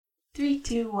3,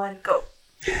 2, 1, go.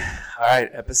 All right,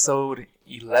 episode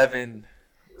 11,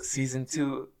 season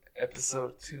 2,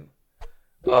 episode 2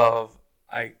 of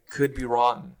I Could Be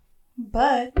Wrong.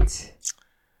 But.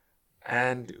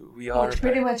 And we are. Which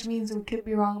pretty much means we could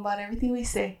be wrong about everything we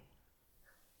say.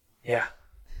 Yeah.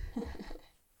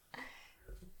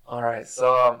 All right,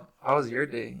 so how was your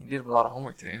day? You did a lot of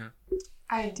homework today, huh?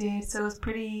 I did, so it was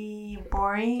pretty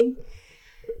boring.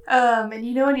 And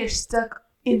you know when you're stuck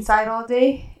inside all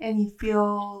day and you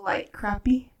feel like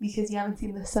crappy because you haven't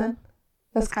seen the sun?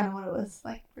 That's kind of what it was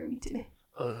like for me today.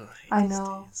 I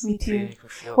know, me too.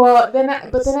 Well, then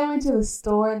I went to the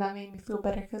store and that made me feel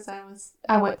better because I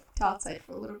went outside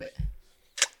for a little bit.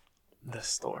 The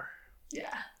store.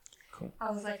 Yeah. Cool.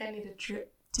 I was like, I need a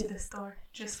trip to the store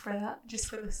just for that, just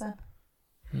for the sun.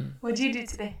 What'd you do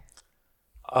today?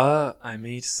 I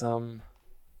made some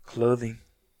clothing.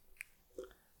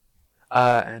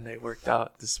 And I worked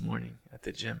out this morning at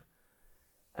the gym.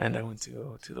 And I went to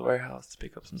go to the warehouse to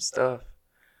pick up some stuff,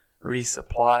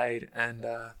 resupplied, and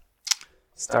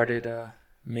started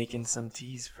making some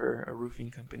tees for a roofing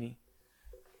company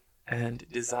and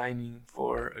designing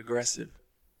for Aggressive,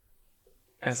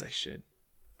 as I should.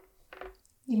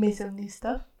 You made some new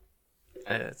stuff?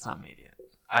 It's not made yet.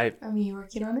 I mean, you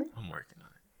working on it? I'm working on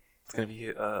it. It's going to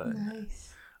be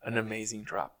nice. An amazing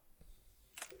drop.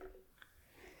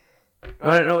 You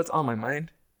want to know what's on my mind?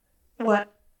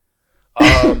 What?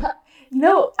 You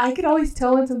know, I could always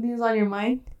tell when something's on your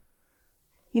mind.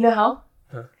 You know how?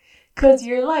 Huh? Because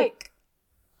you're like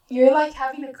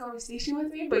having a conversation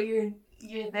with me, but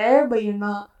you're there, but you're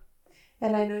not.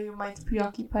 And I know your mind's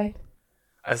preoccupied.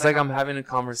 It's like I'm having a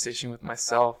conversation with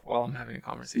myself while I'm having a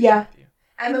conversation with you.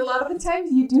 And a lot of the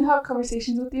times you do have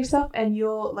conversations with yourself and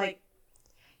you'll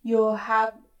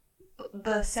have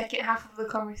the second half of the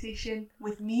conversation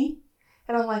with me.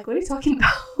 And I'm like, what are you talking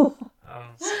about? Oh,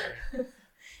 sorry.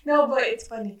 No, but it's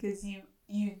funny because you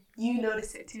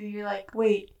notice it too. You're like,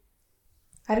 wait,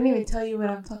 I didn't even tell you what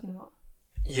I'm talking about.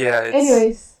 Yeah.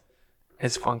 Anyways.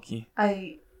 It's funky.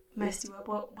 I messed you up.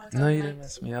 What's No, you didn't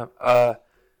mess me up.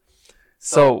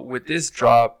 So with this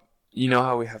drop, you know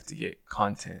how we have to get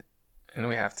content and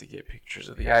we have to get pictures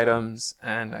of the items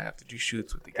and I have to do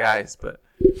shoots with the guys. But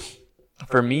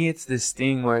for me, it's this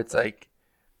thing where it's like,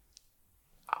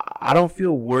 I don't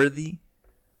feel worthy.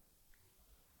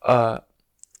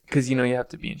 Because, you have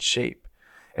to be in shape.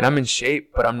 And I'm in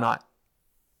shape, but I'm not.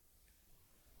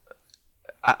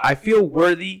 I feel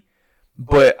worthy,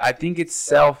 but I think it's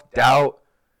self-doubt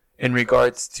in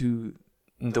regards to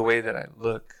the way that I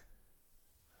look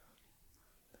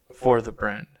for the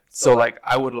brand. So, like,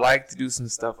 I would like to do some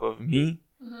stuff of me.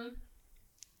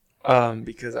 Mm-hmm.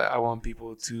 Because I want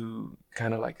people to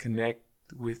kind of, like, connect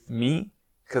with me.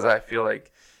 Because I feel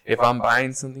like if I'm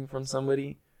buying something from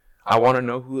somebody, I want to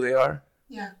know who they are.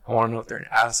 Yeah. I want to know if they're an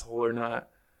asshole or not.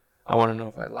 I want to know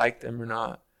if I like them or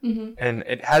not. Mm-hmm. And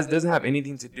it doesn't have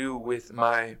anything to do with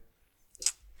my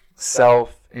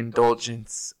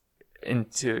self-indulgence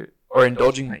or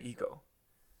indulging my ego.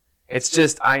 It's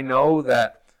just I know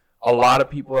that a lot of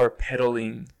people are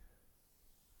peddling,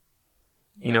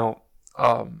 they're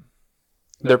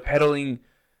peddling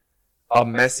a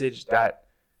message that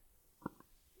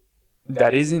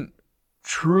isn't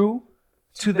true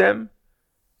to them,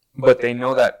 but they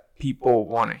know that people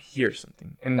want to hear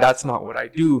something. And that's not what I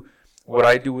do. What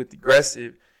I do with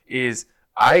Aggressive is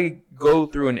I go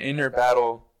through an inner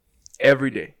battle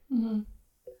every day. Mm-hmm.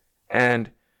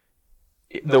 And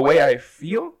the way I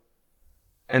feel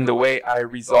and the way I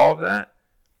resolve that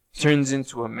turns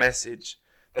into a message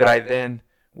that I then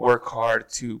work hard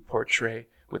to portray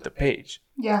with the page.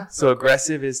 Yeah. So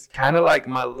Aggressive is kind of like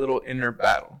my little inner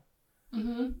battle.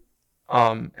 Mm-hmm.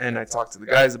 And I talk to the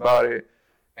guys about it,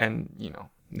 and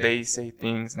they say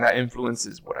things, and that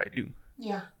influences what I do.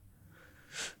 Yeah.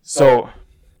 So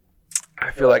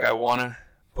I feel like I want to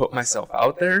put myself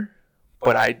out there,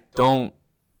 but I don't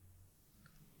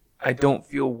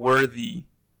feel worthy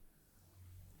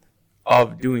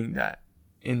of doing that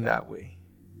in that way.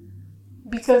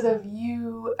 Because of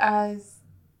you as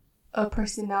a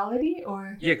personality,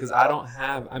 or? Yeah, because I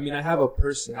have a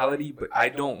personality, but I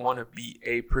don't want to be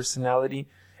a personality.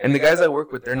 And the guys I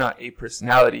work with, they're not a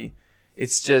personality.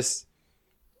 It's just,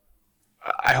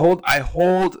 I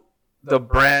hold the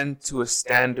brand to a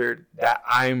standard that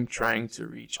I'm trying to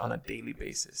reach on a daily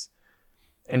basis.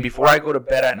 And before I go to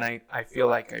bed at night, I feel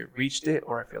like I reached it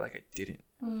or I feel like I didn't.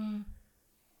 Mm.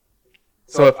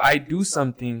 So if I do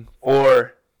something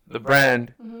for the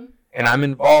brand, mm-hmm. and I'm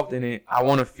involved in it, I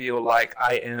want to feel like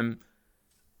I am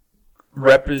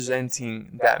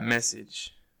representing that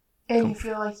message. And you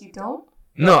feel like you don't?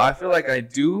 No, I feel like I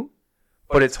do,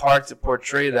 but it's hard to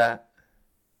portray that.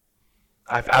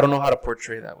 I don't know how to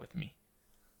portray that with me.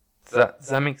 Does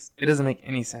that make? It doesn't make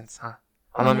any sense, huh?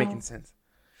 I'm not making sense.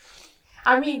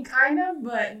 I mean, kind of,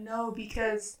 but no,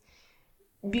 because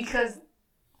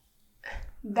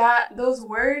that those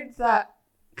words that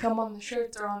come on the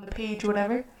shirts or on the page,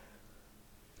 whatever,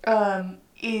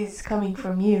 is coming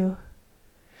from you.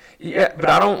 Yeah, but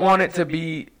I don't want it to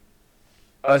be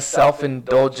a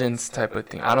self-indulgence type of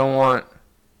thing. I don't want...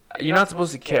 You're not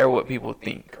supposed to care what people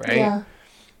think, right? Yeah.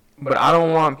 But I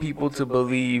don't want people to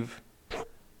believe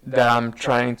that I'm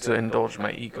trying to indulge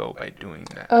my ego by doing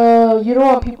that. You don't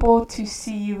want people to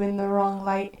see you in the wrong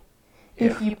light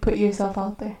if you put yourself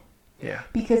out there. Yeah.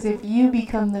 Because if you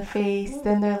become the face,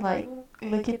 then they're like,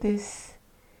 look at this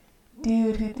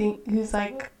dude who's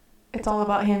like, it's all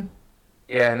about him.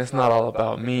 Yeah, and it's not all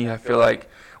about me. I feel like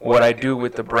what I do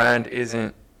with the brand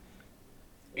isn't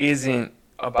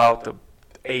about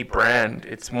a brand.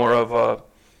 It's more of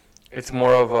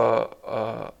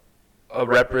a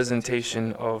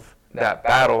representation of that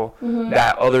battle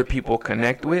that other people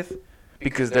connect with,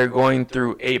 because they're going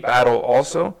through a battle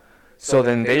also. So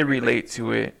then they relate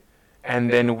to it, and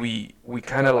then we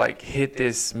kind of like hit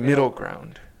this middle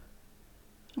ground.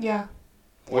 Yeah.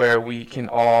 Where we can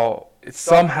all,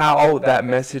 somehow that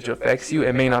message affects you.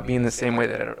 It may not be in the same way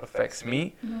that it affects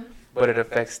me, but it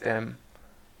affects them.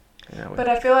 But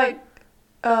I feel like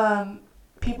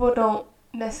people don't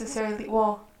necessarily,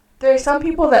 well, there are some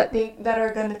people that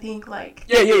are gonna think like...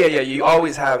 Yeah. You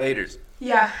always have haters.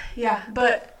 Yeah.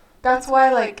 But that's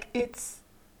why, like,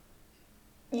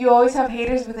 you always have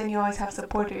haters, but then you always have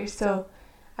supporters. So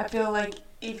I feel like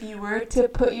if you were to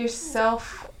put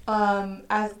yourself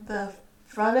as the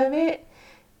front of it,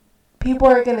 people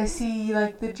are going to see,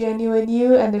 like, the genuine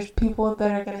you, and there's people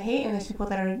that are going to hate, and there's people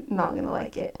that are not going to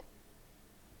like it.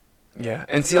 Yeah.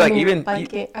 And see, like, even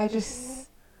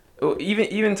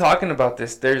talking about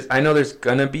this, I know there's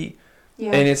going to be,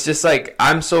 and it's just like,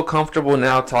 I'm so comfortable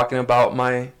now talking about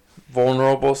my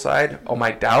vulnerable side, or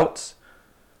my doubts,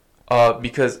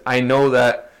 because I know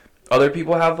that other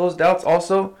people have those doubts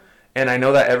also, and I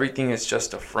know that everything is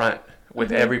just a front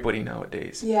with everybody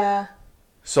nowadays. Yeah.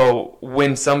 So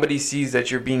when somebody sees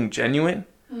that you're being genuine,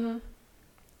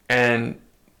 and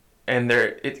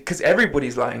because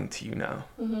everybody's lying to you now,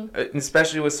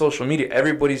 especially with social media,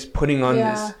 everybody's putting on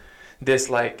this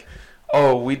like,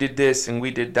 oh, we did this and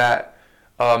we did that.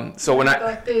 So when I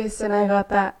got this and I got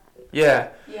that. Yeah.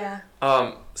 Yeah.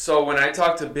 So when I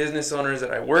talk to business owners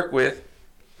that I work with,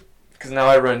 because now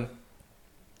I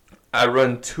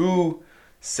run 2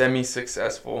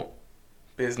 semi-successful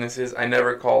businesses. I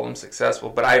never call them successful,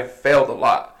 but I've failed a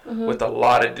lot with a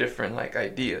lot of different like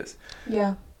ideas.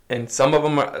 Yeah. And some of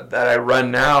them that I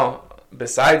run now,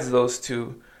 besides those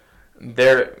 2,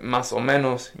 they're más o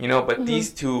menos, but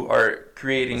these 2 are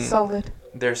creating... Solid.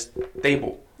 They're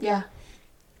stable. Yeah.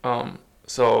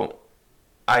 So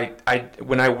I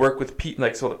when I work with people,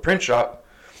 like, so the print shop,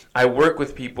 I work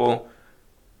with people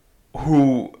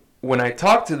who, when I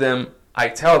talk to them, I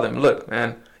tell them, look,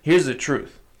 man, here's the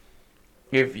truth.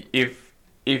 If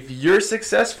you're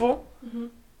successful,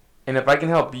 and if I can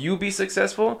help you be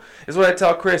successful, is what I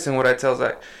tell Chris and what I tell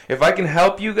Zach. If I can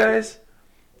help you guys,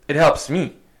 it helps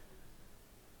me.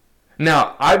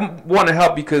 Now, I want to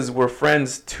help because we're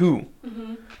friends too.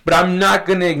 But I'm not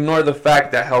going to ignore the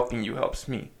fact that helping you helps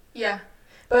me. Yeah.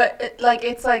 But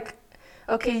it's like,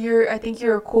 okay, I think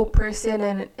you're a cool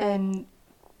person, and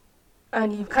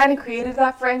you've kind of created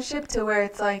that friendship to where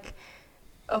it's like,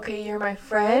 okay, you're my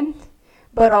friend,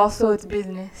 but also it's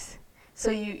business.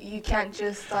 So you can't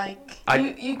just like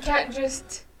you can't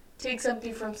just take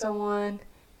something from someone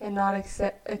and not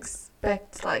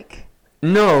expect like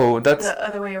no, that's the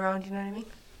other way around. You know what I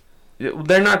mean?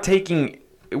 They're not taking.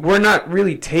 We're not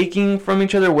really taking from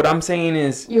each other. What I'm saying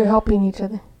is you're helping each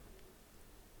other.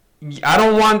 I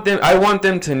don't want them. I want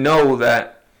them to know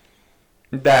that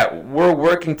we're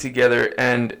working together,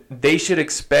 and they should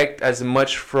expect as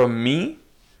much from me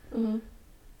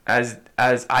as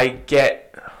I get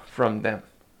from them.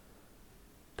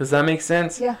 Does that make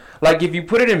sense? Yeah. Like, if you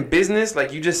put it in business,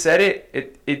 like you just said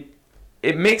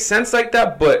it makes sense like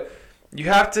that, but you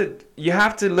have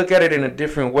to look at it in a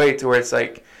different way, to where it's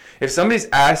like, if somebody's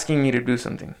asking me to do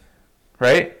something,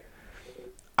 right?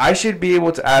 I should be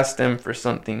able to ask them for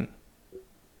something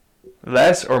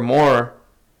less or more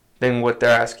than what they're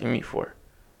asking me for.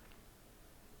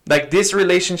 Like, this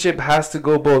relationship has to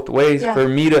go both ways for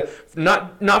me to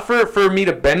not for me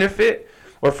to benefit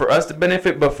or for us to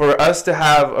benefit, but for us to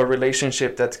have a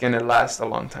relationship that's going to last a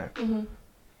long time.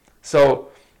 So,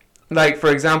 like, for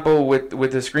example,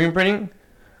 with the screen printing,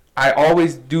 I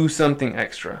always do something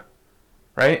extra.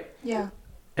 right? Yeah.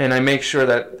 And I make sure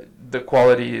that the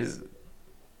quality is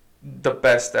the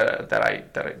best that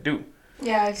I do.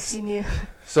 Yeah, I've seen you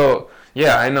So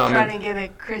yeah, I know. trying to get a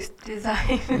crisp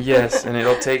design. Yes, and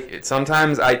it'll take.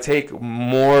 Sometimes I take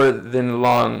more than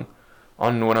long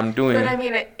on what I'm doing. But I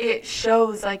mean, it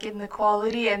shows like in the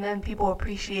quality, and then people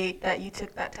appreciate that you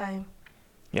took that time.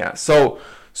 Yeah. So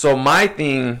my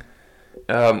thing,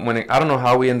 I don't know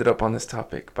how we ended up on this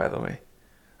topic, by the way.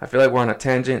 I feel like we're on a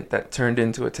tangent that turned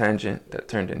into a tangent that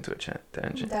turned into a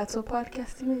tangent. That's what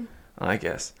podcasting is. I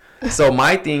guess. So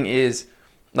my thing is,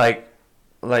 like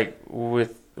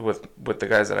with the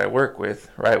guys that I work with,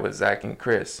 right, with Zach and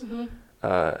Chris,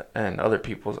 and other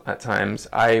people at times,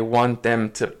 I want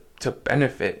them to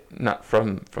benefit not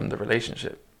from the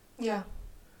relationship. Yeah.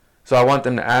 So I want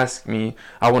them to ask me.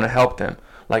 I want to help them.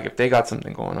 Like if they got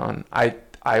something going on, I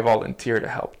volunteer to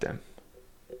help them.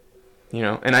 You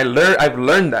know, and I've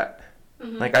learned that.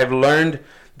 Like I've learned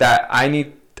that I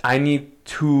need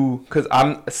to, because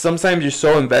sometimes you're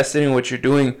so invested in what you're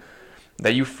doing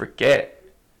that you forget.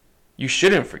 You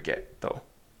shouldn't forget though.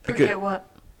 Forget what?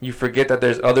 You forget that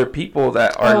there's other people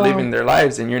that are living their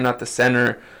lives, and you're not the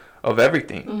center of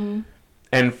everything.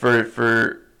 And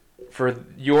for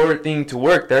your thing to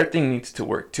work, their thing needs to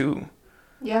work too.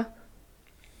 Yeah.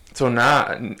 So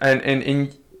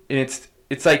and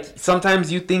it's like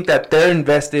sometimes you think that they're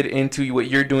invested into what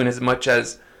you're doing as much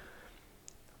as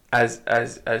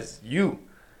you,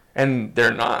 and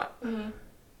they're not.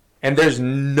 And there's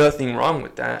nothing wrong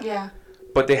with that. Yeah.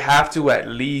 But they have to at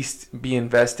least be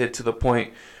invested to the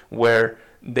point where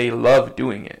they love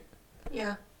doing it.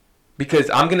 Yeah. Because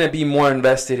I'm going to be more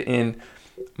invested in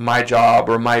my job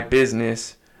or my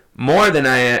business more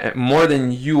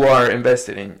than you are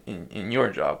invested in your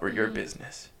job or your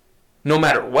business. No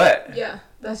matter what. Yeah.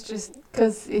 That's just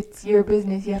because it's your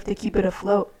business. You have to keep it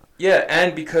afloat. Yeah,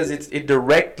 and because it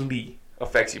directly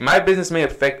affects you. My business may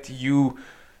affect you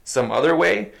some other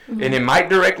way, and it might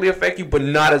directly affect you, but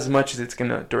not as much as it's going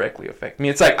to directly affect me.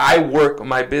 It's like I work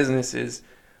my businesses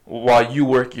while you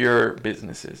work your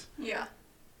businesses. Yeah.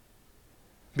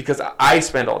 Because I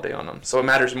spend all day on them. So it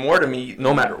matters more to me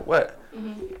no matter what.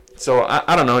 So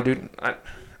I don't know, dude.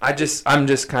 I'm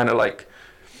just kind of like,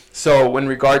 so in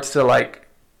regards to like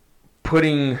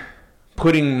putting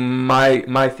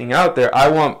my thing out there, I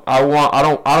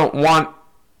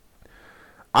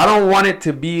don't want it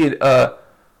to be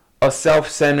a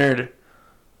self-centered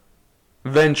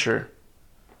venture.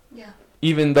 Yeah.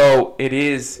 Even though it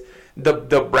is, the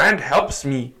brand helps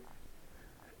me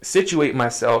situate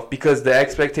myself because the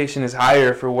expectation is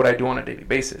higher for what I do on a daily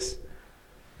basis.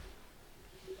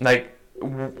 Like,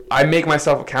 I make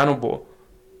myself accountable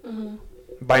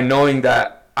by knowing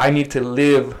that I need to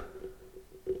live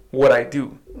what I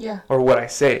do. Yeah. Or what I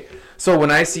say. So when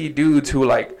I see dudes who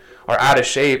like are out of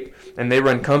shape and they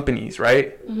run companies,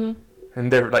 right? And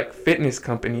they're like fitness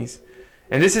companies,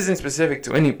 and this isn't specific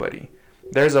to anybody.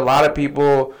 There's a lot of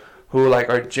people who like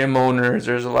are gym owners.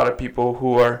 There's a lot of people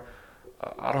who are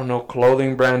I don't know,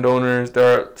 clothing brand owners.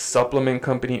 There are supplement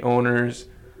company owners.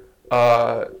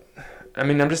 I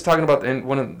mean, I'm just talking about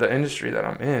one of the industry that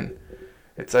I'm in.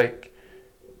 It's like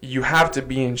you have to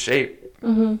be in shape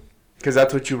because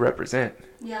that's what you represent.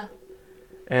 Yeah.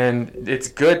 And it's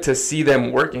good to see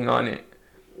them working on it.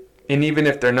 And even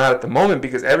if they're not at the moment,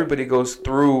 because everybody goes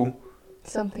through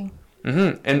something.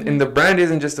 And the brand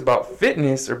isn't just about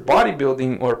fitness or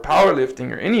bodybuilding or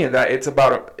powerlifting or any of that. It's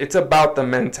about the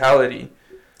mentality.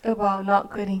 About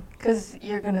not quitting, because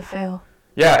you're gonna fail.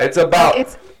 Yeah, it's about.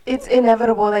 Like it's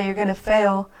inevitable that you're gonna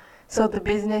fail. So the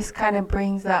business kind of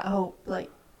brings that hope.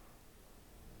 Like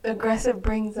aggressive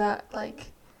brings that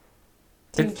like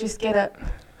to just get up.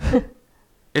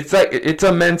 It's like it's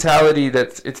a mentality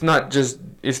that's it's not just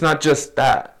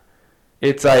that.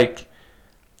 It's like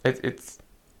it's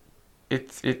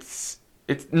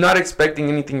not expecting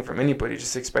anything from anybody,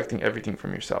 just expecting everything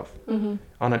from yourself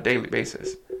on a daily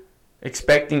basis.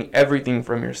 Expecting everything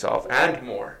from yourself and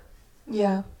more.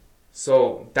 Yeah.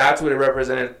 So that's what it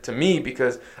represented to me,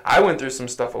 because I went through some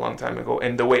stuff a long time ago,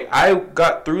 and the way I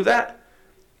got through that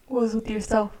was with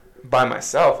yourself. By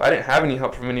myself. I didn't have any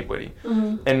help from anybody.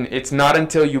 And it's not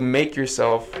until you make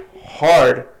yourself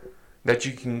hard that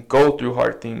you can go through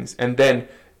hard things, and then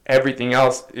everything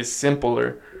else is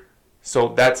simpler.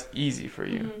 So that's easy for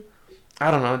you. I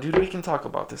don't know, dude. We can talk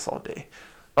about this all day.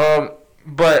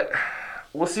 But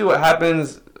we'll see what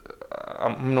happens.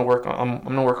 I'm gonna work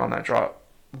on that drop.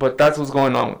 But that's what's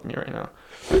going on with me right now.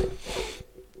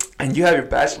 And you have your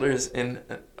bachelor's in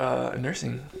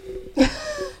nursing.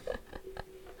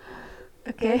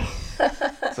 Okay.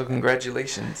 So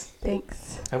congratulations.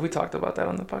 Thanks. Have we talked about that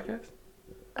on the podcast?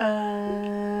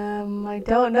 I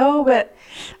don't know, but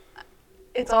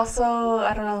it's also,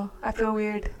 I don't know. I feel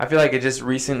weird. I feel like it just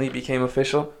recently became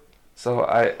official, so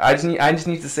I just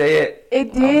need to say it.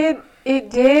 It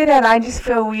did, and I just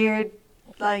feel weird,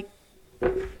 like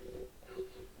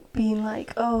being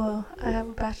like, oh, I have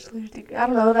a bachelor's degree. I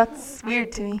don't know. That's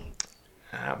weird to me.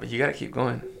 But you gotta keep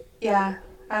going. Yeah,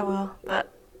 I will.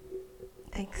 But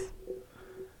thanks.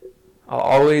 I'll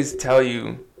always tell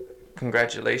you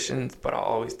congratulations, but I'll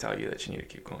always tell you that you need to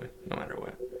keep going, no matter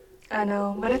what. I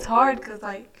know, but it's hard because,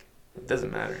 like, it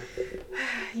doesn't matter.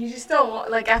 You just don't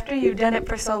want, like, after you've done it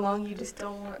for so long, you just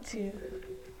don't want to.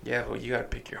 Yeah, but you gotta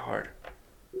pick your heart.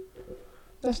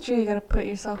 That's true. You gotta put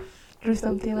yourself through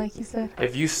something, like you said.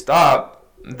 If you stop,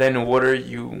 then what are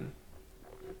you?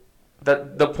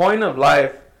 The point of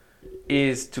life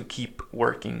is to keep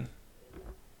working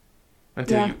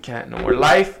until you can't no more.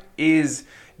 Life is,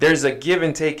 there's a give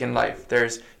and take in life.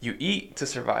 There's, you eat to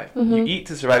survive. Mm-hmm. You eat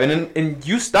to survive. And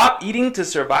you stop eating to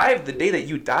survive the day that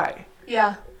you die.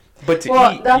 Yeah. But to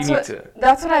eat, you need to.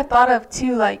 That's what I thought of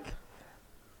too. Like,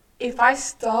 if I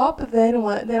stop, then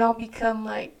what? Then I'll become,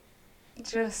 like,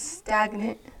 just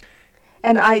stagnant.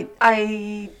 And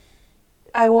I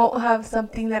won't have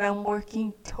something that I'm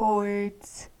working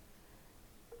towards.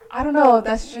 I don't know.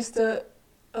 That's just a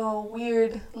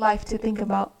weird life to think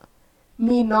about.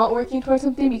 Me not working towards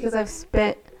something because I've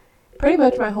spent pretty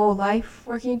much my whole life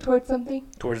working towards something.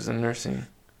 Towards the nursing.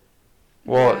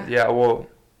 Well, yeah,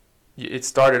 it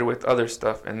started with other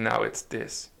stuff and now it's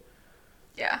this.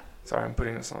 Yeah. Sorry, I'm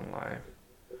putting this on live.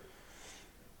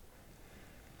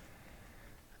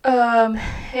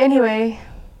 Anyway,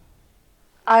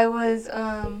 I was,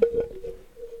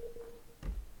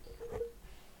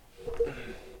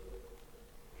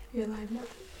 You're live now?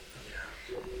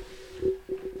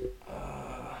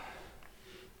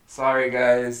 Sorry,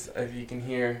 guys, if you can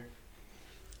hear.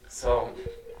 So,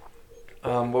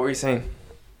 what were you saying?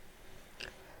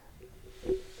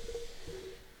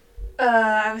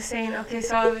 I was saying, okay,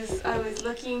 so I was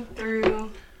looking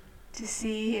through to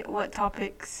see what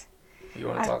topics You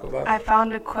want to talk about? I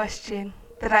found a question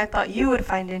that I thought you would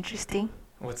find interesting.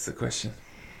 What's the question?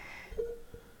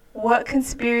 What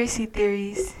conspiracy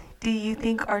theories do you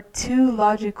think are too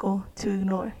logical to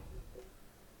ignore?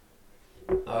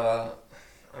 I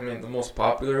mean, the most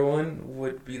popular one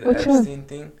would be the Which Epstein one?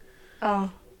 thing. Oh.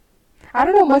 I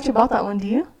don't know much about that one, do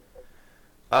you?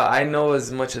 I know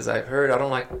as much as I've heard. I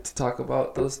don't like to talk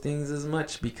about those things as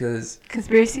much because...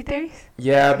 Conspiracy theories?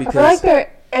 Yeah, I feel because...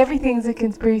 like everything's a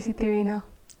conspiracy theory now.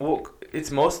 Well,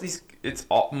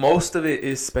 most of it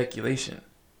is speculation.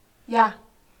 Yeah.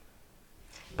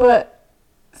 But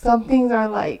some things are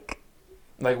like...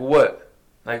 Like what?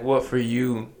 Like what for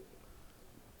you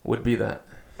would be that?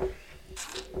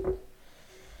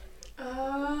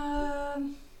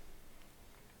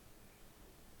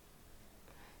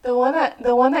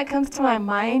 The one that comes to my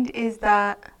mind is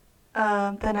that the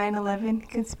 9/11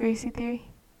 conspiracy theory.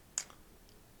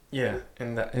 Yeah,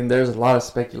 and there's a lot of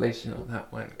speculation on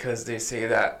that one because they say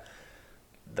that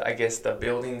I guess the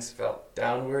buildings fell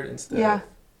downward instead. Yeah,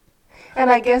 and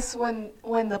I guess when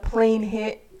the plane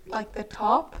hit like the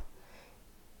top,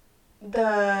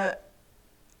 the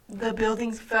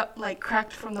buildings felt like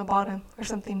cracked from the bottom or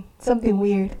something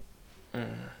weird.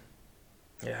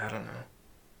 Yeah, I don't know.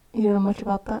 You don't know much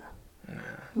about that? Nah.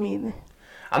 Me either.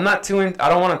 I'm not too I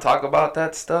don't want to talk about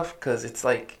that stuff because it's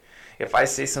like if I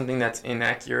say something that's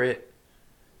inaccurate,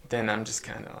 then I'm just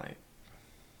kind of like,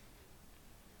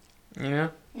 you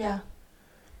know? Yeah.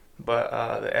 But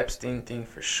the Epstein thing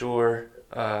for sure.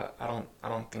 I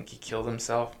don't think he killed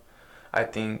himself. I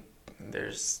think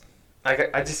there's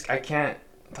like I can't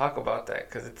talk about that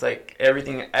because it's like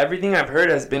everything I've heard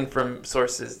has been from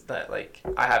sources that like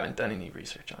I haven't done any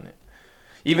research on it.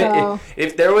 Even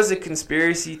if there was a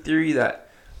conspiracy theory that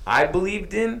I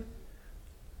believed in,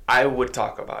 I would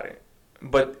talk about it.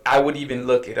 But I would even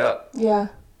look it up. Yeah.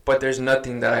 But there's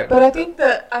nothing that I. But I think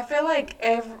I feel like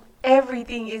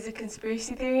everything is a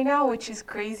conspiracy theory now, which is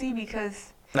crazy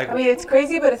because I mean it's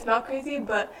crazy, but it's not crazy.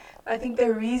 But I think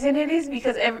the reason it is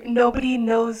because nobody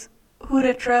knows who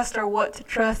to trust or what to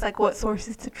trust, like what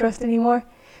sources to trust anymore.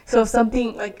 So if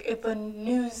a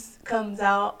news comes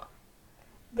out,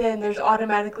 then there's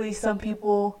automatically some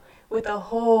people with a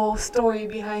whole story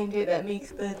behind it that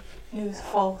makes the news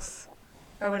false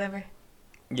or whatever.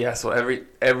 Yeah, so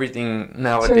everything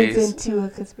nowadays turns into a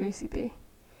conspiracy theory.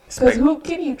 Because who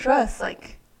can you trust,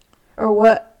 like, or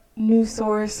what news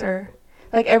source, or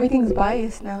like everything's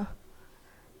biased now.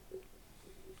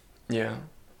 Yeah.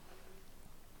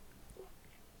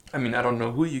 I mean, I don't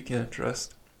know who you can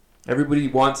trust. Everybody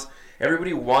wants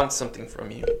something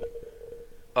from you.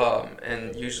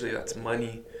 And usually that's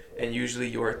money, and usually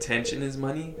your attention is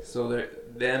money. So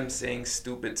them saying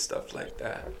stupid stuff like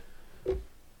that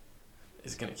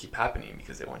is gonna keep happening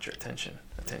because they want your attention.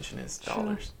 Attention is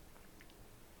dollars.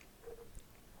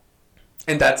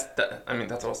 And that's what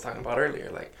I was talking about earlier.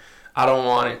 Like, I don't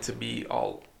want it to be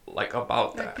all like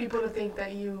about that. Like people to think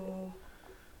that you.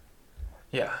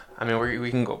 Yeah, I mean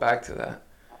we can go back to that.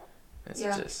 It's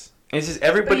just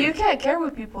everybody. But you can't care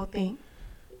what people think.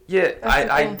 Yeah,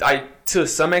 I to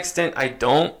some extent I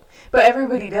don't. But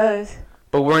everybody does.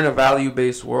 But we're in a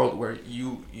value-based world where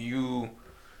your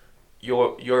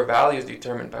value is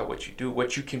determined by what you do,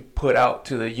 what you can put out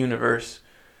to the universe,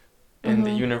 and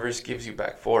the universe gives you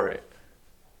back for it.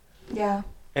 Yeah.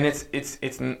 And it's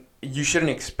you shouldn't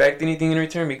expect anything in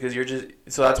return because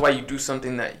so that's why you do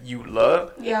something that you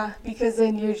love. Yeah, because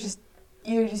then you're just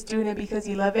doing it because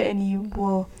you love it, and you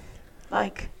will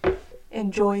like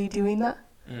enjoy doing that.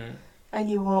 Mm-hmm. And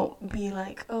you won't be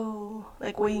like,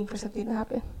 waiting for something to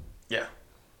happen. Yeah.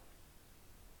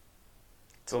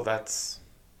 So that's.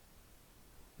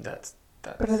 But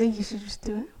I think you should just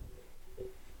do it.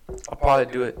 I'll probably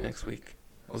do it next week.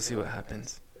 We'll see what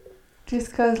happens.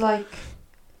 Just because,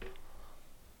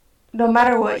 no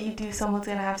matter what you do, someone's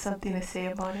going to have something to say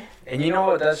about it. And you know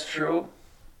what? That's true.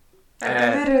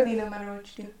 Literally, no matter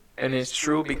what you do. And it's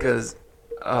true because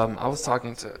I was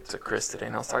talking to Chris today,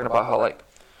 and I was talking about how,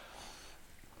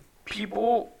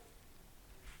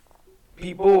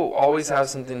 people always have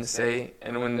something to say,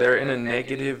 and when they're in a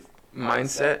negative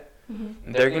mindset,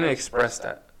 they're going to express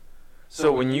that.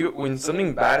 So when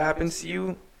something bad happens to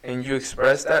you and you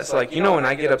express that, so when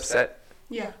I get upset,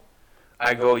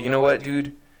 I go, you know what,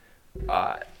 dude,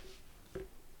 I'm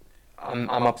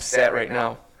upset right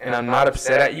now, and I'm not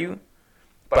upset at you,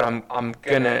 but I'm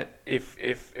gonna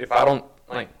if I don't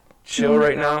chill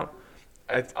right now,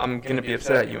 I'm gonna be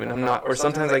upset at you, and I'm not. Or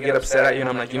sometimes I get upset at you, and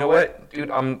I'm like, you know what,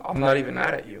 dude, I'm not even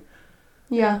mad at you.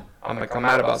 Yeah. I'm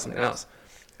mad about something else.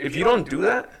 If you don't do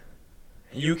that,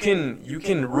 you can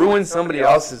ruin somebody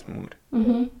else's mood.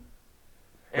 Mm-hmm.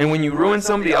 And when you ruin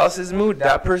somebody else's mood,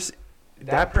 that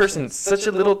person, such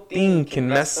a little thing can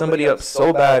mess somebody up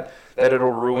so bad that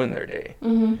it'll ruin their day.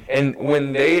 Mm-hmm. And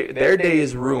when their day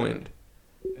is ruined,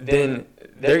 then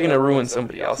they're gonna ruin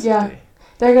somebody else's day.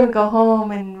 They're gonna go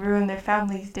home and ruin their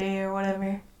family's day or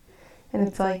whatever, and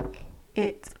it's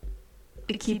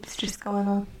it keeps just going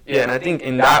on. Yeah, and I think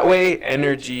in that way,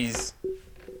 energies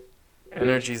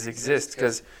exist,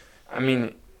 because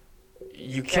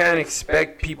you can't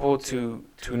expect people to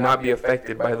not be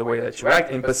affected by the way that you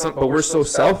act, but we're so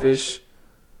selfish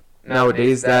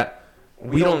nowadays that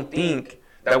we don't think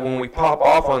that when we pop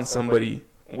off on somebody,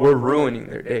 we're ruining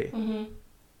their day.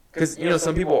 Because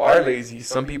some people are lazy,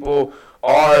 some people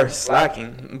are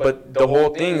slacking, but the whole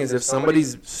thing is if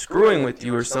somebody's screwing with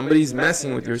you or somebody's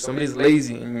messing with you or somebody's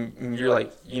lazy and you're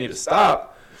like, you need to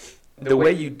stop, the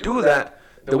way you do that,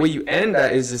 the way you end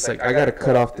that is just I gotta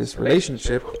cut off this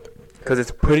relationship because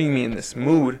it's putting me in this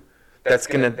mood that's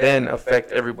gonna then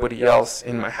affect everybody else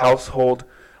in my household,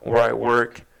 where I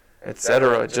work,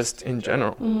 etc., just in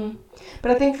general. Mm-hmm.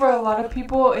 But I think for a lot of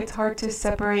people, it's hard to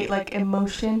separate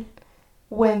emotion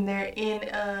when they're in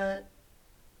a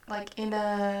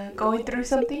going through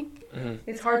something. Mm-hmm.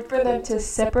 It's hard for them to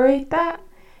separate that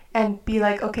and be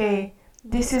like, okay,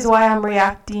 this is why I'm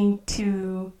reacting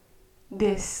to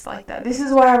this like that. This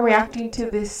is why I'm reacting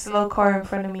to this slow car in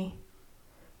front of me.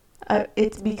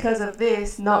 It's because of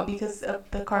this, not because of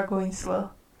the car going slow.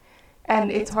 And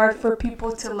it's hard for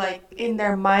people to in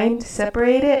their mind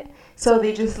separate it, so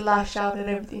they just lash out at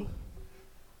everything.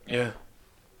 Yeah.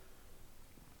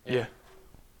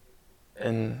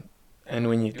 And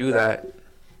when you do that,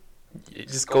 it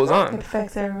just goes on. It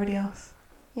affects everybody else.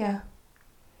 Yeah.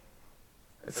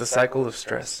 It's a cycle of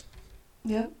stress.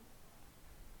 Yep.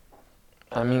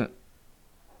 How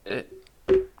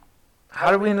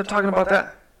did we end up talking about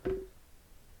that?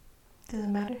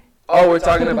 Doesn't matter. Oh, we're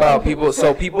talking about people.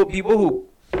 So people who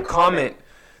comment,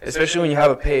 especially when you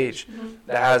have a page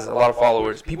that has a lot of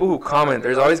followers, people who comment,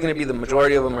 there's always going to be the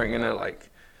majority of them are going to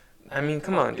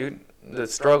come on, dude. The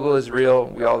struggle is real.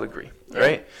 We all agree,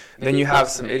 right? And then you have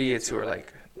some idiots who are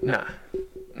like, nah,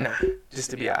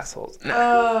 just to be assholes. Nah.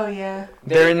 Oh, yeah.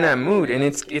 They're in that mood, and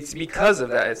it's because of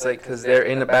that. It's because they're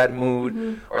in a bad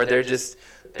mood, or they're just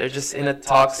in a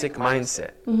toxic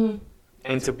mindset. Mm-hmm.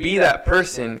 And to be that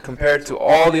person compared to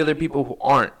all the other people who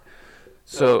aren't.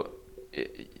 So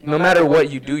no matter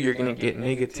what you do, you're going to get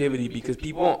negativity because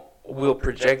people will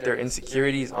project their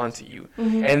insecurities onto you.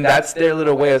 Mm-hmm. And that's their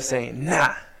little way of saying,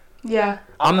 nah. Yeah.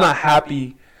 I'm not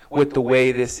happy with the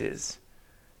way this is.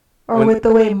 Or with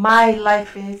the way my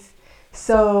life is.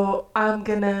 So I'm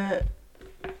gonna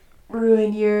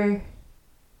ruin your.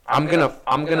 I'm gonna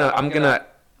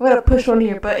push one of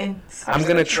your buttons. I'm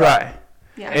gonna try.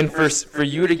 Yeah. And for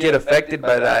you to get affected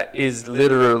by that is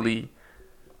literally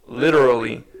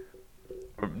letting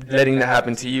that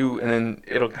happen to you, and then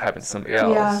it'll happen to somebody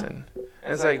else. Yeah. And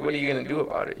it's like, what are you gonna do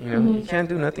about it? You know, you can't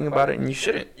do nothing about it, and you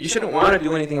shouldn't. You shouldn't want to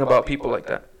do anything about people like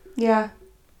that. Yeah.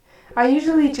 I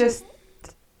usually just,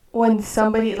 when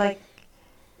somebody, like,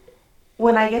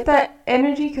 when I get that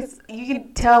energy, because you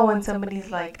can tell when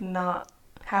somebody's, like, not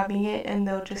having it, and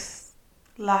they'll just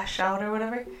lash out or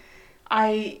whatever.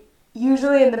 I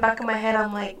usually, in the back of my head,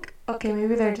 I'm like, okay,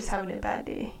 maybe they're just having a bad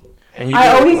day. And you I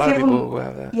get always a lot of give people them, who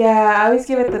have that. yeah, I always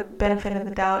give it the benefit of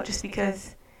the doubt, just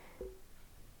because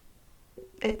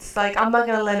it's like, I'm not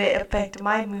going to let it affect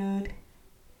my mood,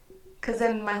 because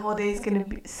then my whole day is going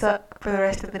to suck for the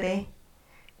rest of the day.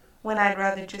 When I'd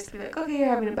rather just be like, okay, you're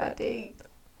having a bad day,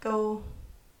 go.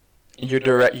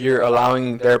 You're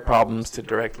allowing their problems to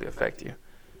directly affect you.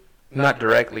 Not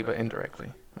directly, but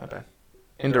indirectly. My bad.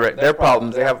 Indirect. Their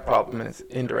problems, they have a problem, and it's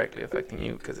indirectly affecting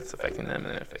you because it's affecting them, and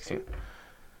then it affects you.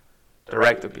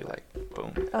 Direct would be like,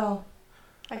 boom. Oh,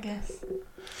 I guess.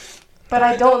 But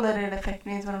I don't let it affect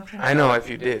me is what I'm trying to say. I know if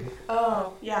you did.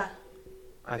 Oh, yeah.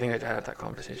 I think I had that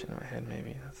conversation in my head,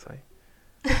 maybe. That's like...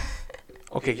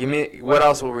 Okay, give me... What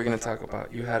else were we going to talk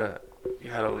about? You had a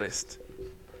list.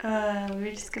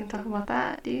 We're just going to talk about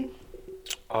that, dude.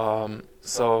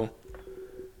 So...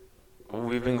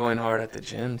 We've been going hard at the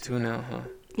gym, too, now, huh?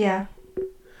 Yeah.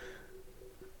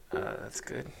 That's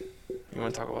good. You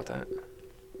want to talk about that?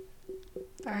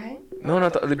 All right. No,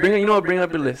 bring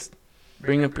up your list.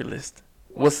 Bring up your list.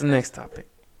 What's the next topic?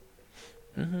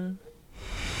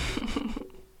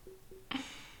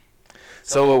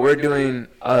 So what we're doing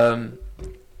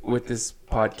with this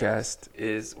podcast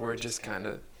is we're just kind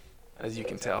of, as you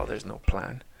can tell, there's no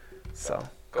plan. So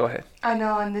go ahead. I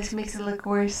know, and this makes it look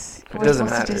worse. It doesn't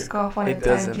matter. To just go off on a It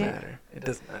doesn't tangent. matter. It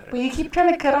doesn't matter. But you keep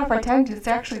trying to cut off our tangents.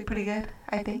 They're actually pretty good,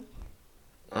 I think.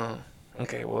 Oh,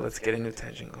 okay. Well, let's get a new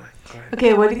tangent going. Go ahead.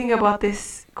 Okay, what do you think about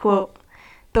this quote?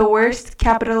 The worst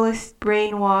capitalist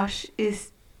brainwash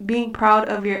is being proud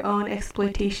of your own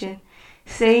exploitation.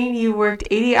 Saying you worked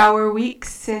 80-hour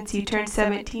weeks since you turned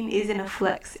 17 isn't a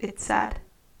flex. It's sad.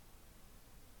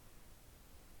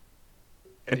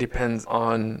 It depends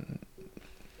on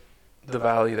the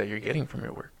value that you're getting from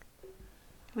your work.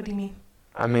 What do you mean?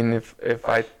 I mean, if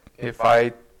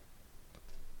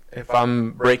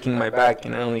I'm breaking my back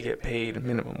and I only get paid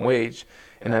minimum wage,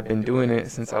 and I've been doing it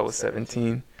since I was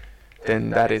 17, then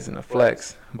that isn't a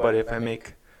flex. But if I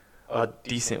make a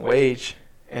decent wage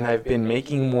and I've been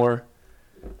making more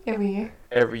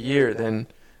every year, then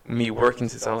me working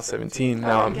since I was 17,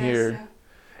 now I'm here. Yeah.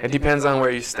 It depends on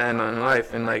where you stand on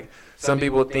life, and like some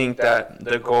people think that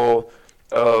the goal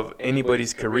of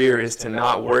anybody's career is to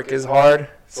not work as hard.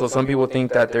 So some people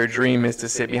think that their dream is to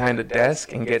sit behind a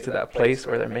desk and get to that place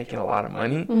where they're making a lot of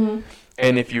money. Mm-hmm.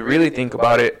 And if you really think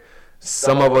about it,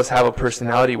 some of us have a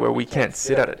personality where we can't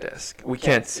sit at a desk. We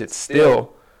can't sit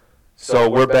still. So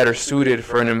we're better suited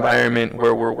for an environment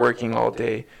where we're working all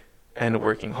day and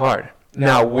working hard.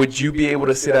 Now, would you be able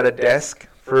to sit at a desk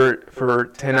for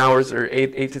 10 hours or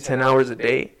 8 to 10 hours a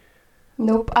day?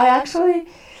 Nope. I actually,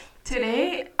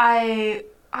 today, I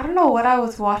don't know what I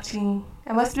was watching.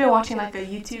 I must have been watching like a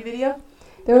YouTube video.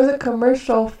 There was a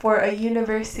commercial for a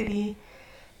university,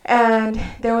 and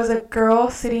there was a girl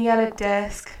sitting at a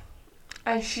desk,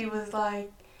 and she was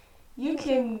like, you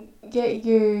can get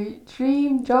your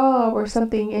dream job or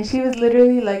something. And she was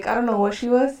literally like, I don't know what she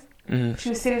was. Mm-hmm. She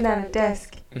was sitting at a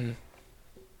desk. Mm-hmm.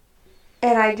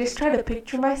 And I just tried to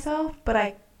picture myself, but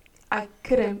I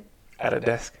couldn't. At a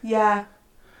desk? Yeah.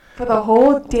 For the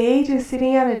whole day just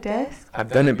sitting at a desk?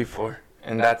 I've done it before.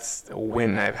 And that's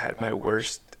when I've had my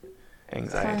worst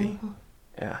anxiety.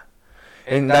 Yeah.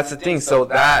 And that's the thing. So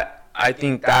that, I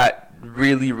think that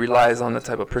really relies on the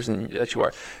type of person that you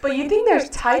are. But you think there's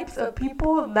types of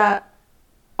people that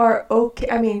are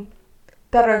okay,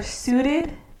 that are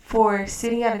suited for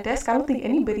sitting at a desk? I don't think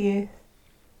anybody is.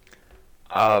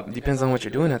 Depends on what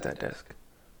you're doing at that desk.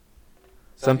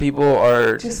 Some people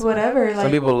are... Just whatever.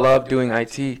 Some people love doing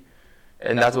IT.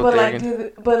 And that's what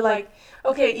they're...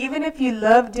 Okay, even if you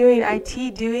love doing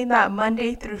IT, doing that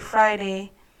Monday through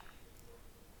Friday,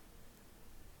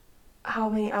 how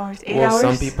many hours? 8 hours?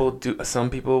 Some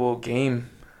people will game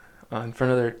in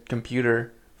front of their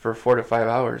computer for 4 to 5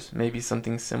 hours. Maybe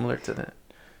something similar to that.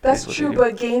 That's true,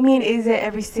 but gaming isn't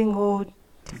every single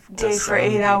day for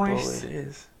 8 hours. It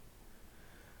is.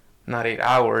 Not 8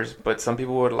 hours, but some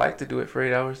people would like to do it for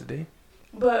 8 hours a day.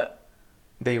 But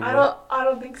they would. I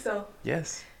don't think so.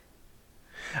 Yes.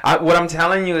 What I'm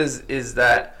telling you is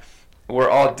that we're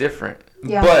all different.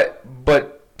 Yeah.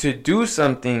 But to do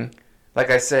something, like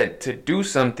I said, to do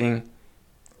something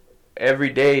every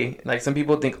day, like some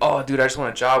people think, oh, dude, I just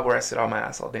want a job where I sit on my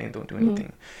ass all day and don't do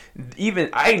anything. Even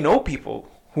I know people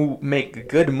who make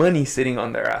good money sitting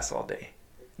on their ass all day.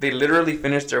 They literally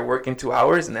finish their work in 2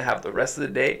 hours and they have the rest of the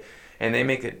day, and they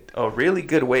make a really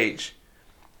good wage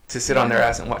to sit on their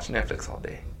ass and watch Netflix all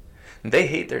day. And they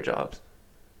hate their jobs.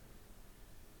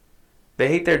 They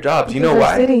hate their jobs. You know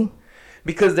why? Sitting.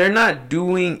 Because they're not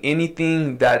doing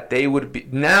anything that they would be.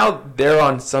 Now they're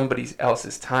on somebody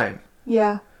else's time.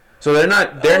 Yeah. So they're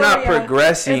not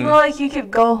progressing. It's not like you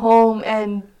could go home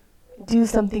and do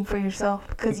something for yourself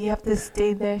because you have to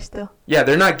stay there still. Yeah,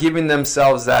 they're not giving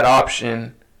themselves that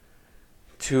option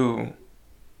to.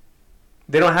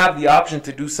 They don't have the option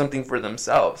to do something for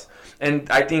themselves. And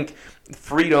I think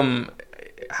freedom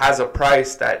has a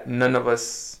price that none of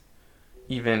us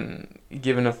even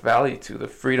give enough value to. The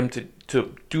freedom to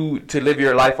live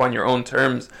your life on your own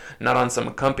terms, not on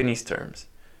some company's terms.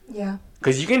 Yeah.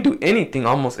 Because you can do anything,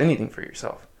 almost anything for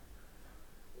yourself.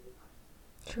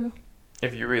 True.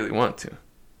 If you really want to.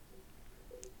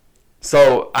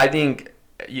 So I think,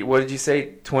 what did you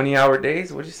say? 20-hour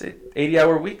days? What did you say?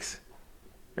 80-hour weeks,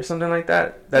 or something like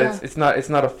that. It's not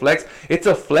a flex. It's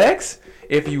a flex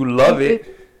if you love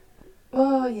it.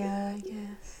 Oh yeah, I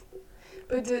guess.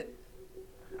 But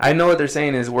I know what they're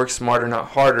saying is work smarter, not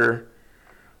harder.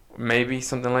 Maybe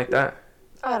something like that.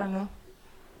 I don't know.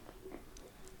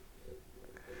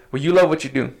 Well, you love what you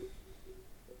do.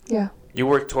 Yeah. You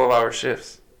work 12-hour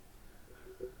shifts.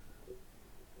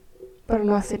 But I'm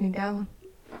not sitting down.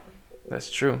 That's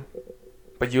true.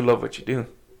 But you love what you do.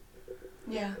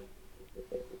 Yeah.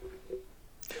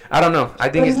 I don't know. I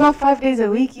think but it's not 5 days a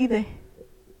week either.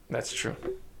 That's true.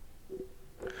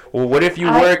 Well, what if you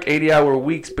work 80-hour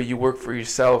weeks, but you work for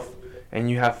yourself and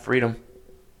you have freedom?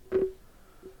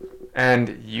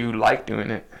 And you like doing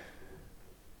it.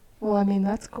 Well, I mean,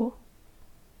 that's cool.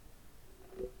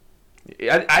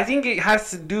 I think it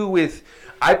has to do with,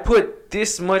 I put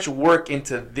this much work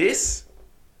into this,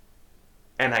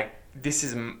 and this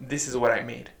is what I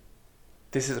made.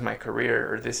 This is my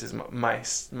career, or this is my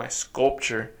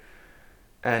sculpture,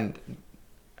 and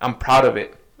I'm proud of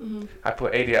it. Mm-hmm. I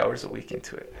put 80 hours a week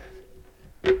into it.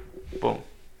 Boom.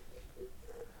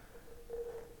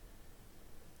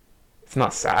 It's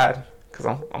not sad, because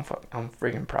I'm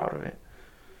freaking proud of it.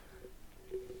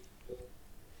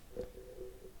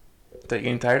 Are you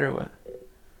getting tired or what?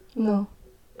 No.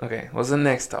 Okay, what's the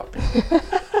next topic?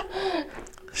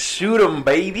 Shoot 'em,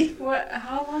 baby. What?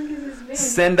 How long has this been?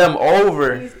 Send them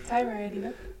over. Use the timer already,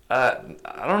 no?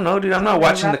 I don't know, dude. I'm not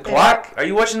watching the clock. Are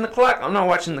you watching the clock? I'm not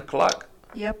watching the clock.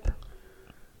 Yep.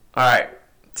 All right.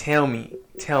 Tell me,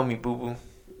 boo boo.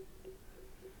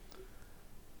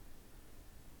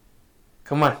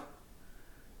 Come on.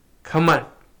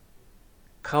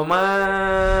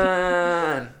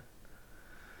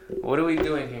 What are we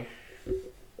doing here?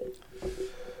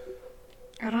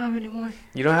 I don't have any more.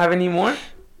 You don't have any more?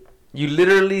 You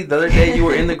literally, the other day, you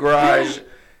were in the garage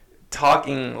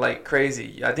talking like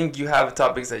crazy. I think you have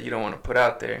topics that you don't want to put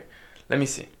out there. Let me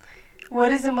see.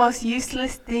 What is the most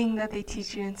useless thing that they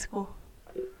teach you in school?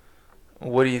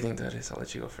 What do you think that is? I'll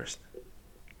let you go first.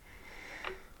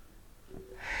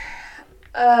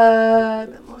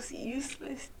 The most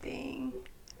useless thing.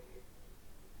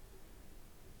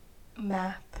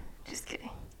 Math. Just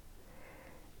kidding.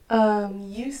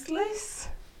 Useless?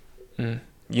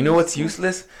 You know what's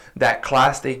useless? That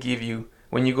class they give you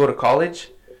when you go to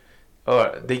college.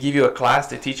 Or they give you a class,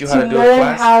 they teach you how to do a class. To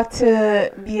learn how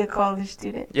to be a college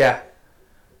student. Yeah.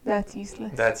 That's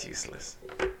useless. That's useless.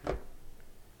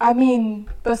 I mean,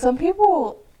 but some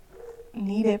people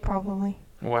need it probably.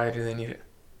 Why do they need it?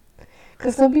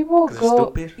 Because some people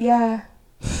go... Stupid? Yeah.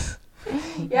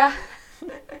 Yeah.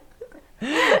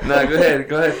 No, go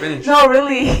ahead, finish. No,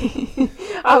 really.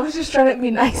 I was just trying to be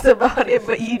nice about it,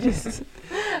 but you just...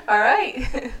 Alright.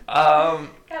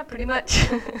 Yeah, pretty much.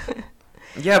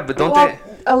 Yeah, but don't they...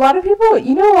 A lot of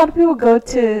people go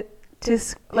to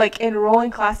like enroll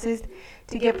in classes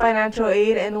to get financial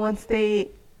aid, and once they'll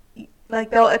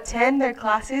attend their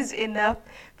classes enough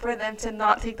for them to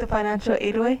not take the financial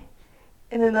aid away,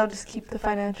 and then they'll just keep the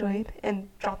financial aid and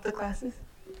drop the classes.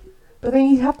 But then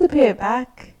you have to pay it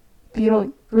back if you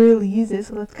don't really use it,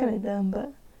 so that's kind of dumb,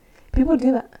 but people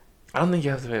do that. I don't think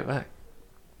you have to pay it back.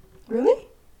 Really?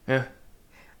 Yeah.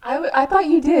 I thought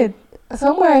you did.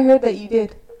 Somewhere I heard that you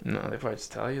did. No, they probably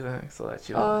just tell you that so that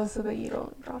you don't. don't. Oh, so that you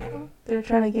don't drop out? They're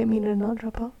trying to get me to not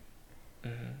drop out?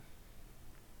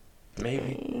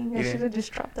 Maybe. Dang, I should have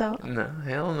just dropped out. No,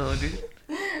 hell no, dude.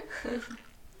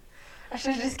 I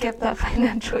should have just kept that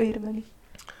financial aid money.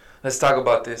 Let's talk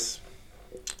about this.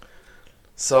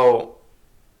 So,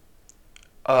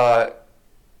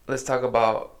 let's talk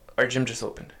about our gym just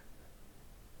opened.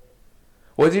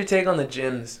 What's your take on the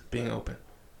gyms being open?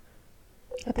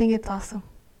 I think it's awesome.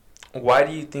 Why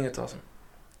do you think it's awesome?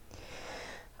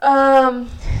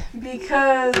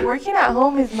 Because working at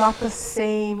home is not the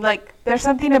same. Like, there's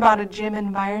something about a gym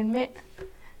environment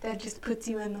that just puts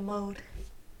you in the mode.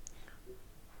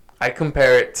 I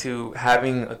compare it to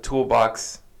having a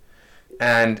toolbox,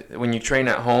 and when you train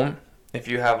at home, if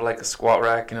you have like a squat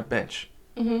rack and a bench,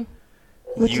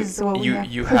 Which is what we have.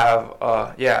 You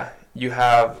have you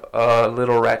have a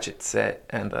little ratchet set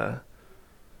and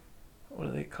what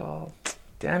are they called?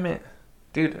 Damn it,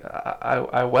 dude!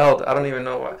 I weld. I don't even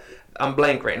know what. I'm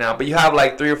blank right now. But you have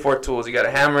like 3 or 4 tools. You got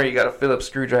a hammer. You got a Phillips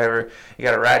screwdriver. You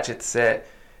got a ratchet set,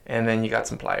 and then you got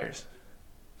some pliers.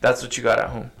 That's what you got at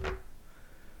home.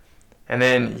 And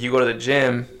then you go to the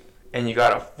gym, and you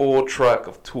got a full truck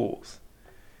of tools.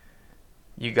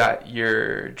 You got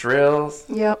your drills.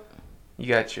 Yep. You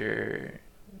got your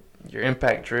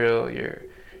impact drill, your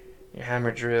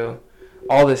hammer drill,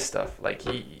 all this stuff. Like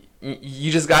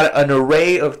you just got an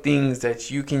array of things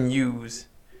that you can use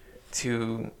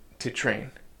to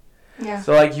train. Yeah.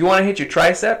 So like you want to hit your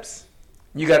triceps,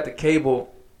 you got the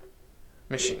cable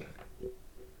machine.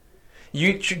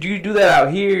 You do that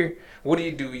out here. What do?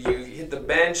 You hit the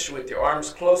bench with your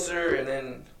arms closer and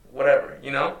then whatever,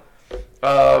 you know?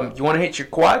 You want to hit your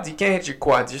quads? You can't hit your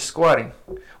quads. You're squatting.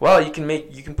 Well, you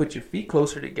can put your feet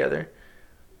closer together.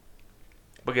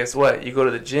 But guess what? You go to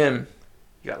the gym,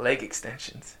 you got leg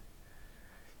extensions.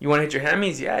 You want to hit your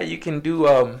hammies? Yeah, you can do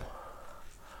I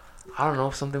don't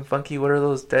know, something funky. What are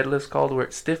those deadlifts called? Where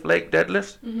it's stiff leg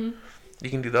deadlifts? You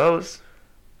can do those.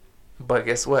 But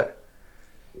guess what?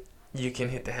 You can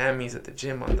hit the hammies at the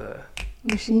gym on the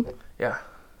machine. Yeah.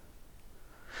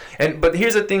 But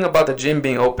here's the thing about the gym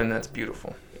being open that's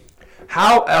beautiful.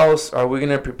 How else are we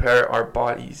going to prepare our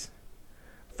bodies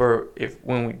for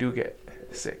when we do get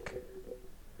sick?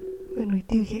 When we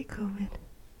do get COVID.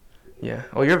 Yeah.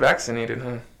 Oh, you're vaccinated,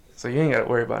 huh? So you ain't got to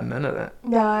worry about none of that.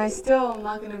 No, I still am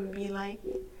not going to be like,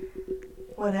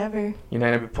 whatever. You're not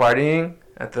going to be partying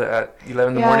at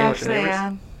 11 in the morning with the neighbors?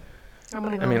 Yeah, I'm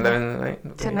going to go. 11 in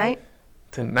the night?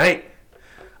 Tonight?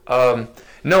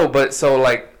 No, but so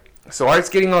Art's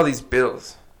getting all these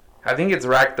bills. I think it's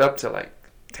racked up to like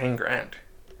 10 grand.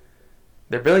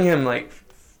 They're billing him like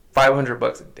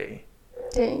 $500 a day.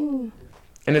 Dang.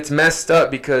 And it's messed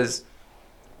up because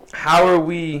how are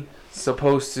we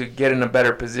supposed to get in a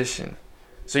better position?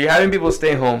 So you're having people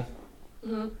stay home.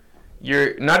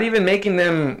 You're not even making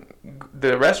them,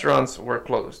 the restaurants were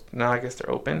closed. Now I guess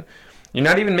they're open. You're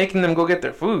not even making them go get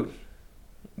their food.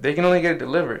 They can only get it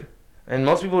delivered. And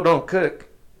most people don't cook.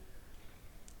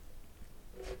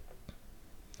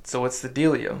 So what's the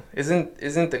dealio?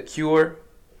 Isn't the cure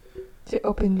to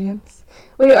open gyms?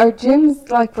 Wait, are gyms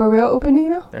like for real opening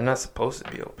now? They're not supposed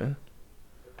to be open.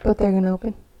 But they're gonna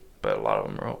open. But a lot of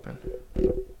them are open.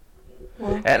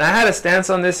 Well, And I had a stance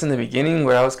on this in the beginning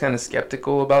where I was kind of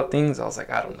skeptical about things. I was like,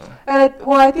 I don't know.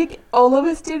 I think all of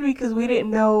us did because we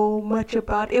didn't know much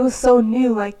about it. It was so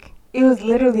new. Like, it was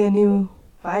literally a new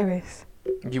virus.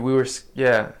 We were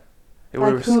skeptical.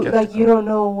 Like, you don't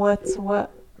know what's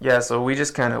what. Yeah, so we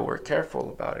just kind of were careful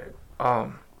about it.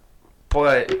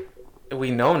 But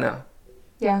we know now.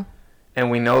 Yeah.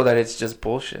 And we know that it's just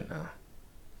bullshit now.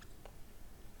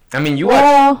 I mean,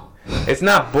 it's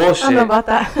not bullshit. I don't know about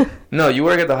that. No, you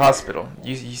work at the hospital.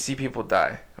 You see people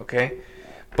die, okay?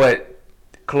 But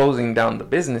closing down the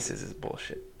businesses is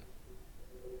bullshit.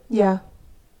 Yeah.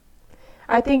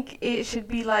 I think it should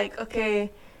be like,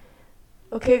 okay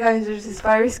guys, there's this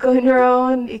virus going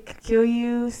around. It could kill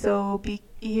you, so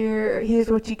here's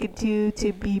what you could do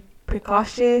to be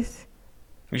precautious.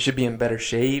 You should be in better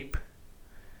shape.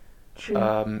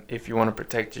 True. If you want to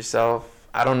protect yourself.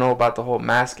 I don't know about the whole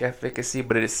mask efficacy,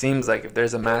 but it seems like if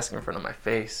there's a mask in front of my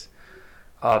face,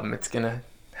 it's gonna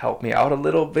help me out a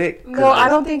little bit. No, I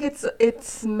don't think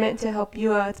it's meant to help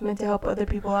you out. It's meant to help other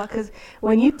people out. Because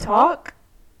when you talk,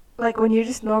 like when you're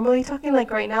just normally talking,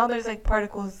 like right now, there's like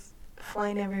particles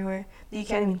flying everywhere that you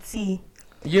can't even see.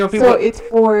 You know, people. So it's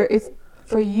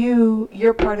for you,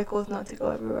 your particles not to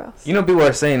go everywhere else. You know, people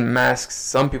are saying masks.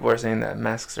 Some people are saying that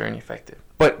masks are ineffective,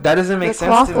 but that doesn't make sense to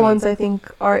me. The cloth ones, I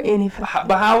think, are ineffective.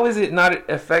 But how is it not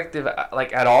effective,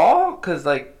 like at all? Because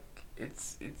like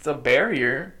it's a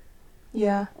barrier.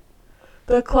 Yeah,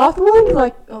 the cloth ones,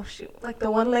 like like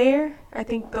the one layer. I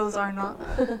think those are not.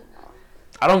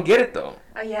 I don't get it though.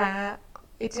 Yeah,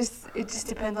 it just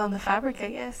depends on the fabric, I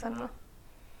guess. I don't know.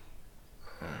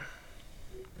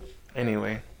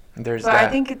 Anyway, there's But that. I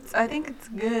think it's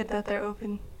good that they're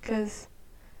open, because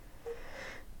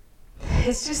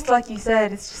it's just like you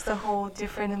said, it's just a whole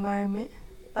different environment.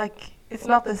 Like, it's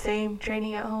not the same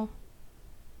training at home.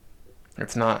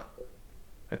 It's not.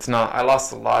 I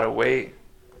lost a lot of weight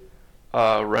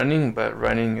running, but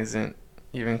running isn't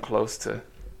even close to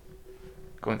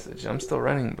going to the gym. I'm still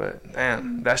running, but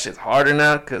damn, that shit's harder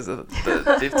now because of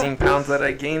the 15 pounds that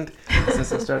I gained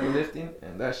since I started lifting,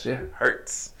 and that shit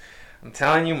hurts. I'm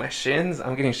telling you, my shins,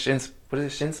 I'm getting shin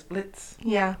splits?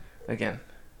 Yeah. Again.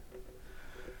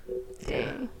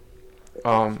 Dang.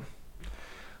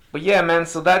 But yeah, man,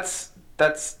 so that's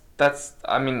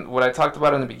I mean, what I talked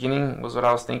about in the beginning was what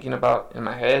I was thinking about in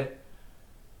my head.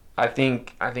 I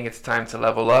think it's time to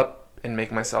level up and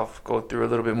make myself go through a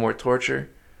little bit more torture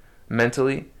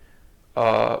mentally,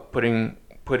 putting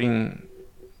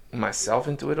myself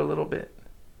into it a little bit,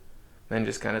 and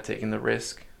just kind of taking the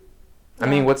risk. I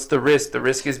mean, what's the risk? The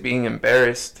risk is being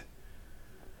embarrassed,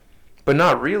 but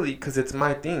not really, because it's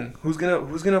my thing. Who's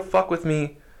gonna fuck with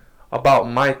me about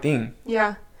my thing?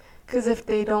 Yeah, because if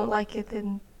they don't like it,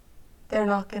 then they're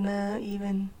not gonna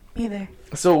even be there.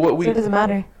 So it doesn't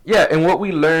matter. Yeah, and what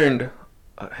we learned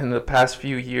in the past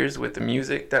few years with the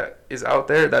music that is out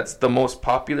there, that's the most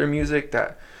popular music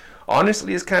that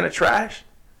honestly is kind of trash,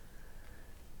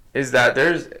 is that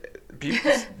there's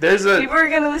people are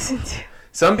gonna listen to.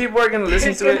 Some people are gonna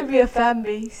listen to it. There's gonna be a fan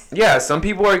base. Yeah, some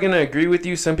people are gonna agree with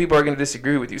you. Some people are gonna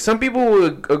disagree with you. Some people will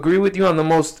agree with you on the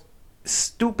most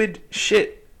stupid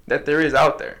shit that there is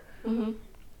out there. Mm-hmm.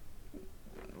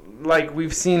 Like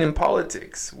we've seen in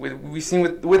politics, we've seen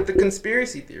with the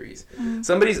conspiracy theories. Mm-hmm.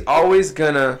 Somebody's always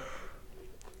gonna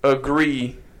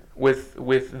agree with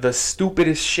the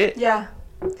stupidest shit. Yeah.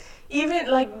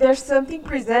 Even, like, there's something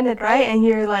presented, right? And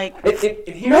you're like,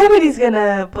 Here's nobody's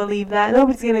gonna believe that.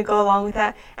 Nobody's gonna go along with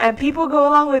that. And people go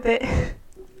along with it.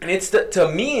 And it's to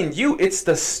me and you, it's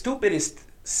the stupidest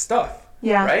stuff.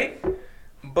 Yeah. Right?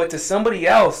 But to somebody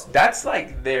else, that's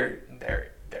like their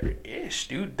ish,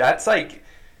 dude. That's like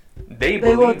they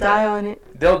will die on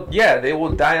it. They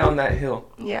will die on that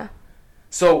hill. Yeah.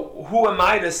 So who am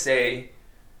I to say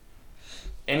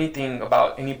anything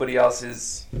about anybody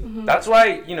else's? Mm-hmm. That's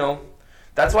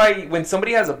why when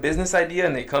somebody has a business idea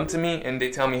and they come to me and they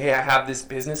tell me, hey, I have this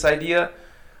business idea,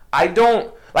 I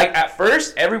don't like, at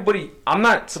first I'm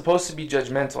not supposed to be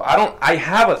judgmental. I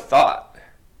have a thought.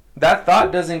 That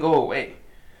thought doesn't go away.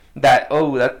 That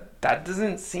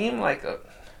doesn't seem like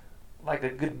a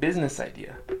good business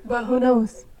idea. But who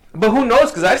knows?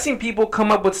 Because I've seen people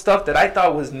come up with stuff that I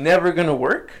thought was never gonna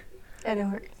work, and it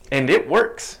works. and it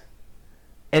works.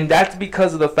 And that's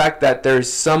because of the fact that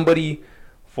there's somebody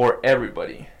for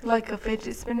everybody. Like a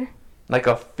fidget spinner? Like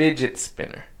a fidget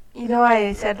spinner. You know why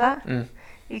I said that? Mm.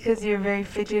 Because you're very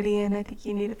fidgety and I think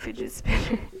you need a fidget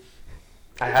spinner.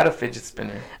 I had a fidget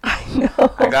spinner. I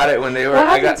know. I got it when they were. What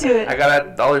happened to it? I got it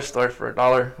at the dollar store for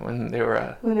 $1 when they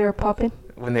were. When they were popping?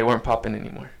 When they weren't popping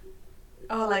anymore.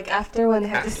 Oh, like after when they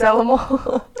had to sell them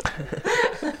all?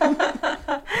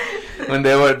 When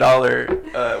they were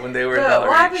 $1. When they were $1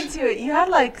 what happened each. to it? You had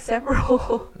like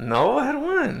several. No, I had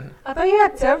one. I thought you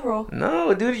had several.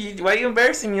 No, dude, why are you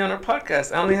embarrassing me on our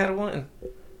podcast? I only had one.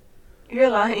 You're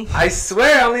lying. I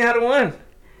swear I only had one.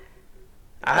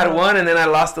 I had one, and then I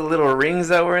lost the little rings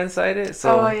that were inside it.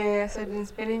 So, yeah, so it didn't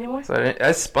spin anymore? So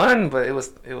I spun, but it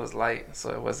was light,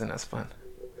 so it wasn't as fun.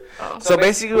 Oh. So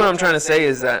basically what I'm trying to say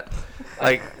is that,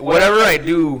 like, whatever I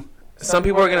do, some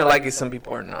people are going to like it, some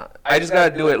people are not. I just got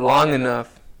to do it long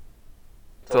enough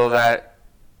so that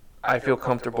I feel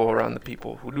comfortable around the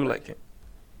people who do like it.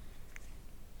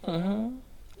 Mm-hmm.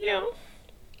 Yeah.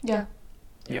 Yeah.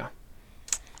 Yeah.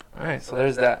 All right, so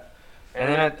there's that.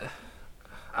 And then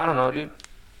I don't know, dude.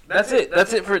 That's it,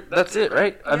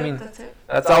 right? I mean, that's it.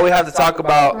 that's all we have to talk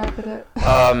about. Wrap it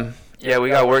up. Yeah, we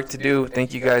got work to do.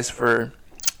 Thank you guys for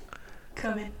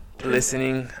Coming.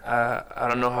 listening. I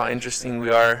don't know how interesting we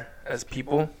are as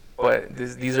people, but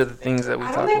these are the things that we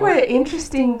talk I don't think about. we're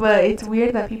interesting, but it's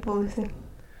weird that people listen.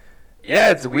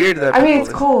 Yeah, it's weird that I mean,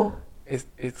 people it's listen.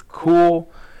 cool. It's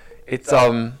cool. It's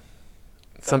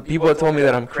some people have told me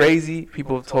that I'm crazy.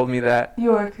 People have told me that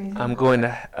You are crazy. I'm going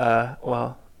to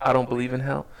well, I don't believe in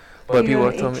hell. But people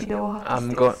have told me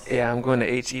I'm going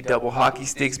to HE double hockey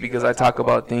sticks because I talk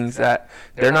about things that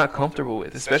they're not comfortable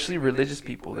with, especially religious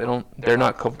people. They're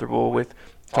not comfortable with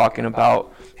talking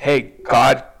about, hey,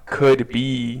 God could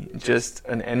be just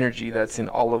an energy that's in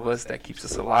all of us that keeps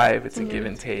us alive. It's a give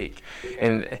and take.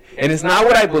 And it's not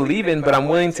what I believe in, but I'm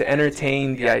willing to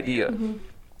entertain the idea. Mm-hmm.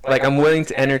 Like, I'm willing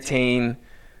to entertain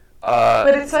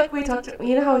But it's like we talked.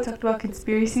 You know how we talked about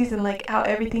conspiracies and like how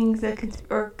everything's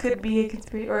or could be a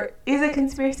conspiracy or is a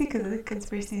conspiracy because a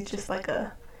conspiracy is just like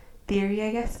a theory,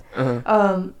 I guess.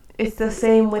 It's the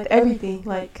same with everything.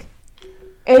 Like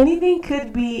anything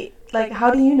could be. Like,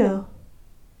 how do you know?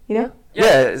 You know?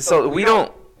 Yeah. So we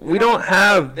don't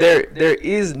have there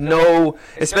is no,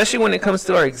 especially when it comes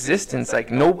to our existence,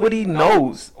 like nobody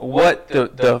knows what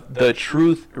the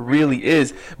truth really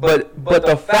is, but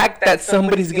the fact that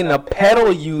somebody's gonna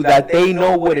peddle you that they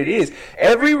know what it is.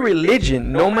 Every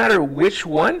religion, no matter which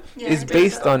one, is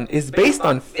based on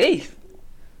faith.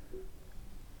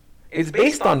 It's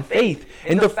based on faith.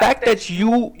 And the fact that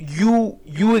you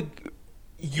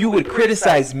would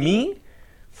criticize me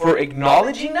for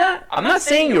acknowledging that, I'm not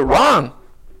saying you're wrong.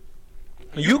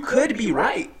 You could be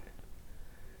right.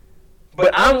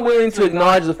 But I'm willing to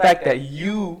acknowledge the fact that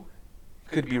you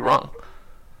could be wrong.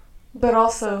 But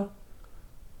also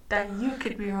that you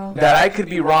could be wrong. That I could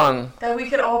be wrong. That we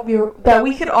could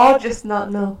all just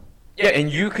not know. Yeah, and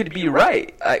you could be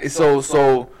right. It's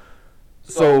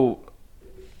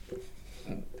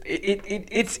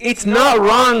not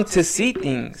wrong to see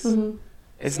things. Mm-hmm.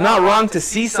 It's not wrong to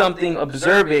see something,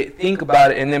 observe it, think about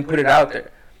it, and then put it out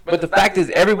there. But the fact is,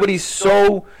 everybody's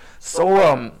so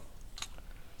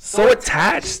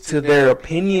attached to their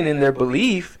opinion and their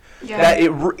belief that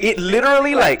it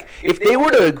literally, like, if they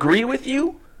were to agree with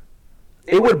you,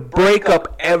 it would break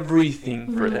up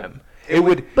everything for them. It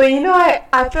would. But you know,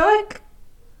 I feel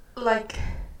like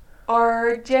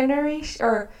our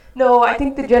generation, I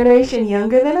think the generation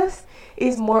younger than us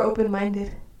is more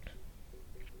open-minded.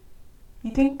 You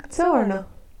think so or no?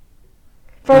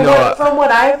 From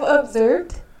what I've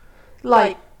observed,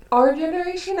 like our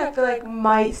generation, I feel like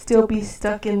might still be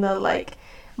stuck in the like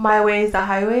my way is the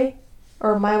highway,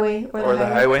 or my way or the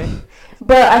highway.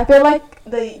 But I feel like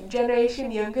the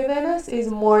generation younger than us is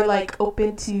more like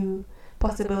open to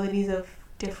possibilities of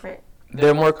different.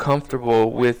 They're more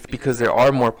comfortable with because there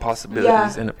are more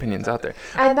possibilities and opinions out there.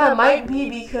 And that might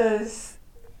be because.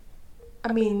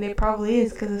 I mean, it probably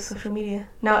is because of social media.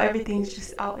 Now everything's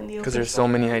just out in the open. Because there's so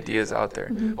many ideas out there.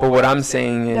 Mm-hmm. But what I'm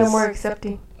saying is... They're more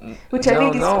accepting. Which I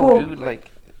think is cool. Dude,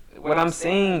 like, what I'm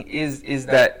saying is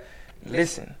that,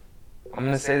 listen, I'm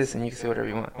going to say this and you can say whatever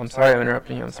you want. I'm sorry I'm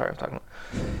interrupting you. I'm sorry I'm talking about.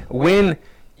 When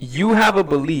you have a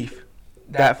belief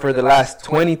that for the last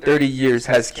 20, 30 years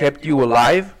has kept you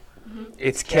alive,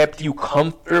 it's kept you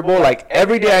comfortable. Like,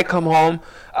 every day I come home,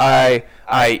 I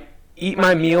eat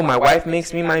my meal, my wife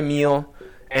makes me my meal,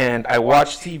 and I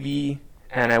watch TV,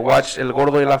 and I watch El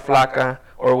Gordo y la Flaca,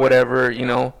 or whatever, you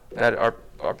know, that our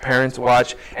parents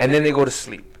watch, and then they go to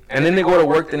sleep. And then they go to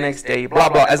work the next day, blah,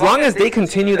 blah. As long as they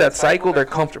continue that cycle, they're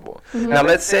comfortable. Mm-hmm. Now,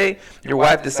 let's say your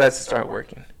wife decides to start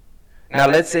working. Now,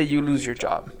 let's say you lose your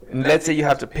job. And let's say you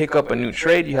have to pick up a new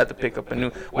trade, you have to pick up a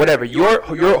new, whatever.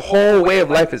 Your whole way of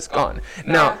life is gone.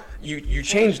 Now, you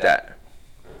change that.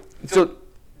 So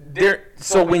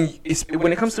when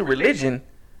it comes to religion,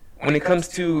 when it comes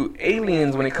to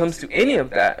aliens, when it comes to any of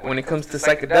that, when it comes to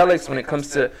psychedelics, when it comes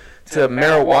to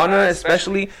marijuana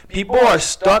especially, people are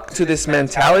stuck to this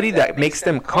mentality that makes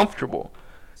them comfortable.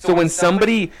 So when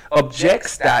somebody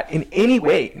objects that in any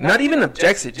way, not even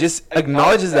objects it, just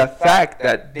acknowledges that fact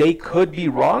that they could be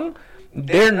wrong,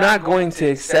 they're not going to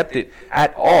accept it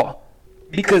at all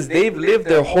because they've lived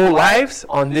their whole lives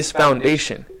on this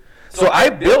foundation. So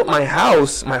I built my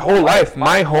house, my whole life,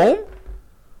 my home,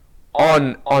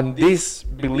 on this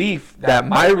belief that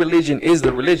my religion is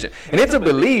the religion. And it's a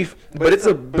belief, but it's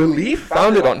a belief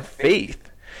founded on faith.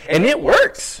 And it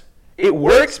works. It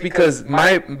works because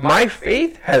my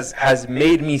faith has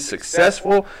made me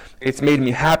successful. It's made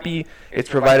me happy. It's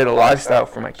provided a lifestyle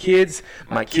for my kids.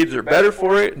 My kids are better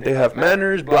for it. They have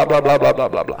manners, blah, blah, blah, blah, blah,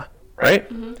 blah, blah. Right?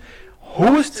 Mm-hmm.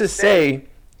 Who's to say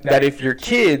that if your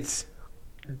kids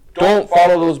don't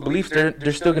follow those beliefs,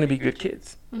 they're still going to be good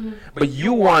kids? Mm-hmm. But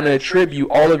you want to attribute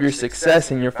all of your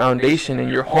success and your foundation and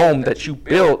your home that you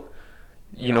built,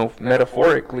 you know,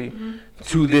 metaphorically,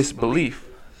 to this belief.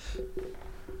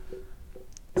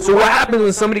 So what happens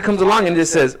when somebody comes along and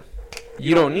just says,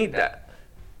 you don't need that?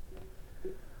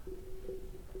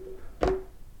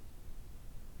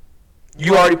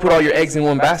 You already put all your eggs in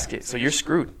one basket, so you're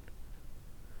screwed.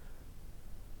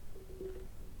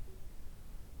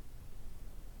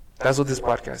 That's what this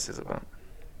podcast is about.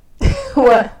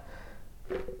 What?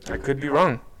 I could be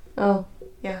wrong. Oh,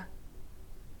 yeah.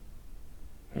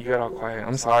 You got all quiet.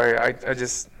 I'm sorry. I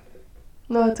just...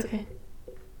 No, it's okay.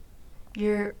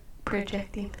 You're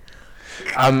projecting.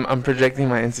 I'm projecting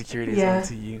my insecurities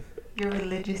onto you. Your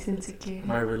religious insecurities.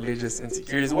 My religious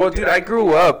insecurities. Well, dude, I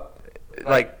grew up,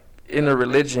 like, in a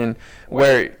religion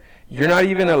where you're not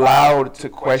even allowed to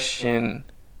question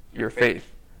your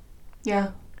faith.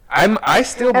 Yeah. I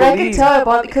still And I believe. can tell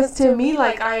about, because to me,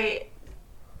 like,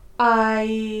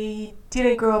 I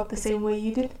didn't grow up the same way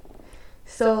you did.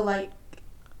 So, like,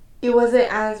 it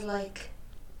wasn't as, like,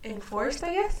 enforced,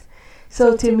 I guess.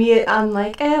 So, to me, I'm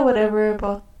like, whatever,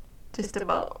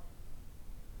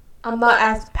 I'm not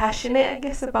as passionate, I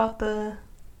guess, about the...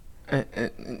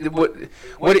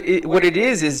 What it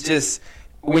is just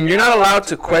when you're not allowed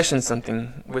to question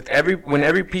something when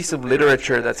every piece of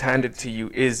literature that's handed to you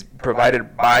is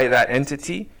provided by that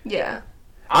entity. Yeah.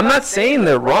 I'm not saying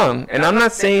they're wrong, and I'm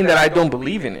not saying that I don't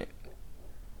believe in it.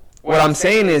 What I'm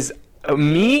saying is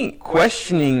me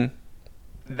questioning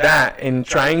that and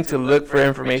trying to look for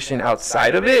information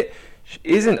outside of it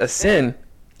isn't a sin.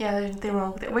 Yeah, there's nothing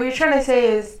wrong with it. What you're trying to say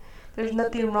is there's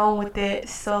nothing wrong with it,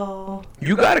 so...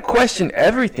 You gotta question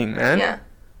everything, man. Yeah.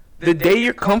 The day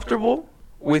you're comfortable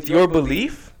with your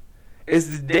belief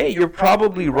is the day you're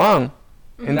probably wrong.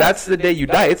 And that's the day you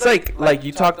die. It's like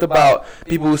you talked about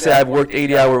people who say I've worked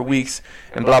 80-hour weeks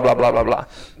and blah, blah, blah, blah, blah.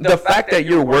 The fact that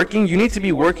you're working, you need to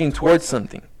be working towards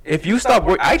something. If you stop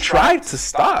working, I tried to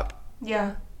stop.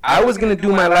 Yeah. I was going to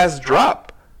do my last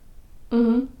drop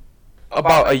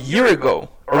about a year ago,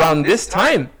 around this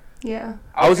time. Yeah.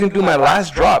 I was going to do my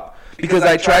last drop because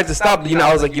I tried to stop. You know,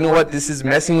 I was like, you know what? This is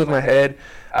messing with my head.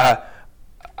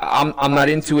 I'm not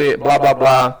into it, blah, blah,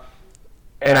 blah.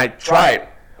 And I tried.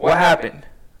 What happened?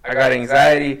 I got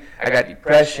anxiety. I got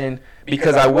depression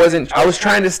because I was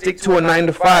trying to stick to a 9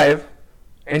 to 5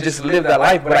 and just live that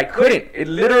life, but I couldn't.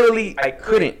 I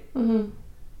couldn't.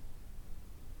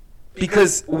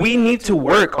 Because we need to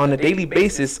work on a daily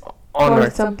basis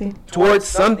Towards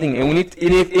something, and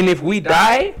if we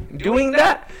die doing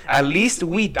that, at least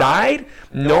we died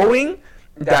knowing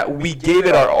that we gave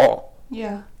it our all.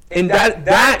 Yeah. And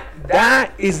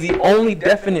that is the only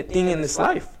definite thing in this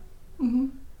life.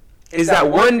 Is that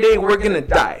one day we're gonna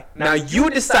die. Now you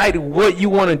decide what you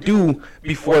want to do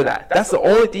before that. That's the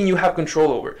only thing you have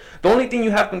control over. The only thing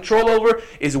you have control over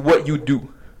is what you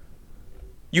do.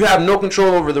 You have no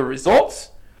control over the results.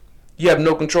 You have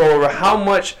no control over how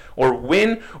much or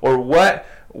when or what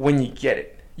when you get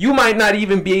it. You might not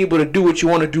even be able to do what you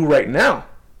want to do right now.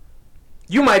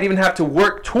 You might even have to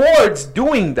work towards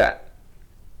doing that.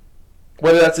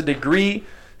 Whether that's a degree,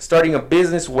 starting a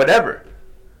business, whatever.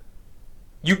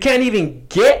 You can't even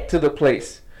get to the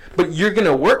place, but you're going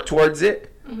to work towards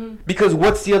it because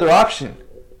what's the other option?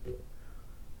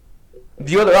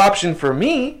 The other option for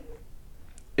me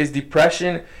is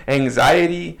depression,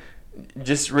 anxiety,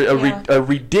 just a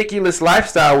ridiculous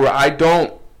lifestyle where I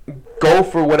don't go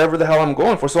for whatever the hell I'm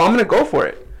going for. So I'm going to go for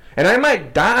it. And I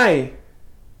might die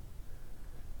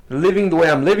living the way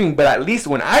I'm living, but at least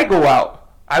when I go out,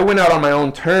 I went out on my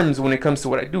own terms when it comes to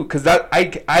what I do, because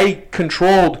I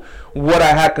controlled what I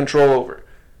had control over.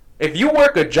 If you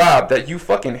work a job that you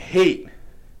fucking hate,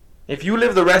 if you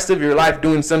live the rest of your life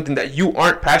doing something that you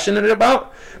aren't passionate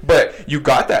about, but you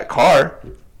got that car,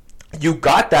 you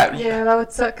got that. Yeah, that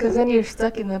would suck, because then you're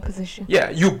stuck in that position. Yeah,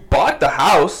 you bought the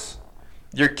house,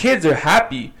 your kids are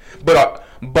happy, but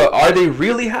are they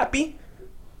really happy?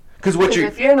 Because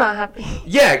if you're not happy.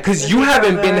 Yeah, because you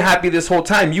haven't been happy this whole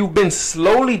time. You've been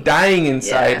slowly dying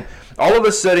inside. Yeah. All of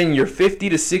a sudden, you're 50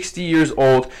 to 60 years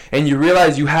old, and you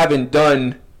realize you haven't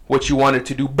done what you wanted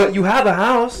to do. But you have a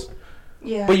house.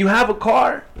 Yeah. But you have a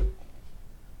car.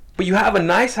 But you have a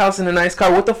nice house and a nice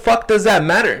car. What the fuck does that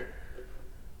matter?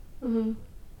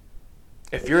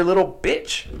 If you're a little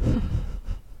bitch.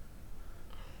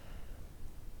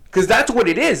 Because that's what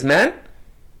it is, man.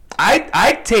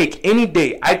 I'd take any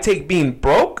day. I'd take being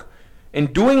broke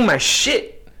and doing my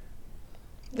shit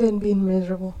than being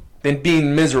miserable.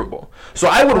 So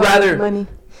I would rather money.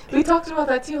 We talked about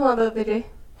that too on the other day.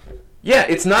 Yeah,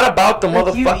 it's not about the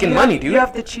motherfucking money, dude. You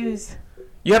have to choose.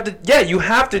 You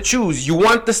have to choose. You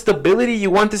want the stability, you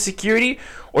want the security,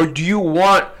 or do you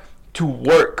want to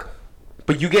work?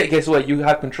 But guess what? You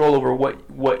have control over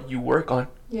what you work on.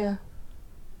 Yeah.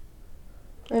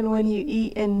 And when you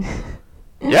eat and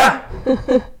yeah.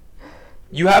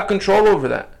 You have control over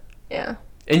that. Yeah.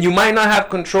 And you might not have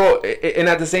control, and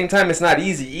at the same time, it's not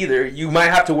easy either. You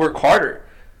might have to work harder.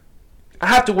 I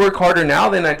have to work harder now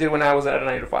than I did when I was at a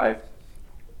 9 to 5.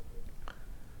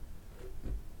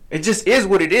 It just is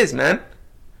what it is, man.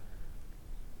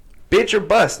 Bitch or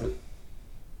bust.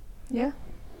 Yeah.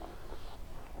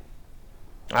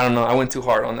 I don't know. I went too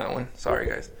hard on that one. Sorry,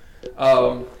 guys.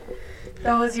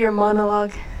 That was your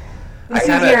monologue.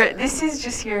 This is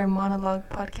just your monologue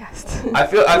podcast. I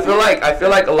feel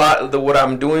like a lot of what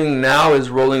I'm doing now is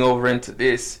rolling over into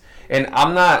this, and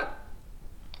I'm not.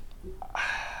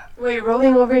 Wait,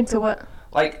 rolling over into what?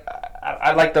 Like,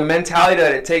 I like the mentality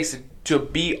that it takes to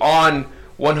be on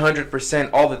 100%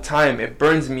 all the time. It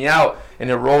burns me out, and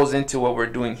it rolls into what we're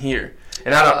doing here.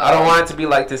 And I don't want it to be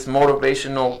like this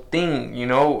motivational thing, you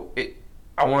know.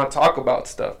 I want to talk about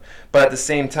stuff, but at the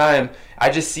same time,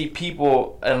 I just see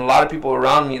people and a lot of people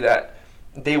around me that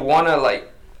they want to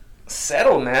like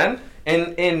settle, man.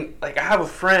 And like I have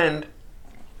friends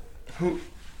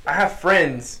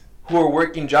who are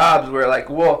working jobs where like,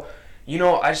 well, you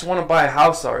know, I just want to buy a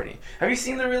house already. Have you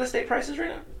seen the real estate prices right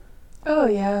now? Oh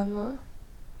yeah, no.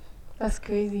 That's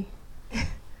crazy.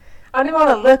 I don't even want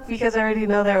to look because I already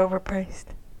know they're overpriced.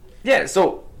 Yeah,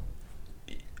 so,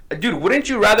 dude, wouldn't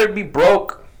you rather be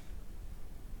broke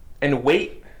and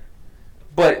wait,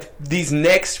 but these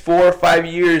next 4 or 5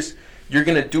 years, you're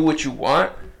going to do what you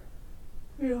want?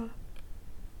 Yeah.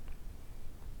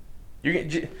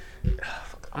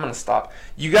 I'm going to stop.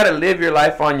 You got to live your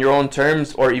life on your own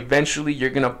terms, or eventually you're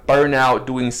going to burn out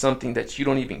doing something that you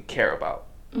don't even care about.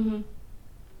 Mm-hmm.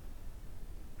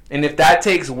 And if that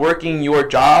takes working your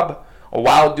job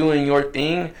while doing your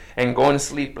thing and going to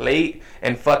sleep late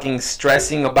and fucking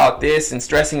stressing about this and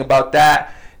stressing about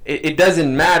that, it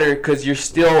doesn't matter, because you're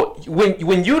still,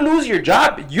 when you lose your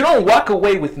job, you don't walk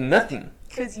away with nothing.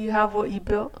 Because you have what you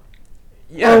built.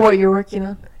 Yeah. Or what you're working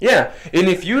on. Yeah. And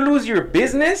if you lose your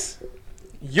business,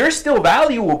 you're still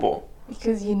valuable.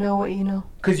 Because you know what you know.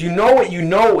 Because you know what you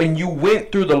know, and you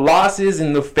went through the losses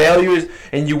and the failures,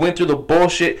 and you went through the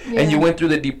bullshit, and you went through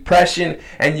the depression,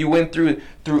 and you went through.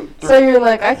 So you're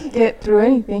like, I can get through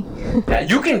anything. Yeah,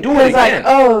 you can do it again. Like,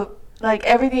 oh, like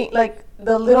everything, like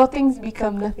the little things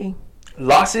become nothing.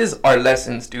 Losses are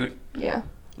lessons, dude. Yeah.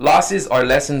 Losses are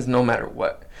lessons no matter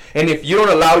what. And if you don't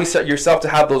allow yourself to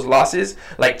have those losses,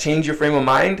 like change your frame of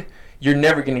mind, you're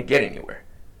never going to get anywhere.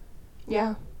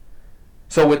 Yeah.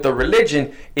 So with the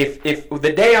religion, if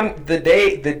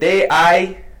the day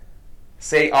I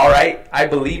say, all right, I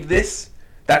believe this,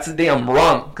 that's the day I'm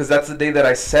wrong, because that's the day that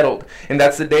I settled, and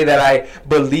that's the day that I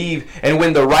believe. And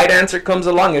when the right answer comes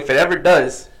along, if it ever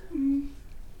does,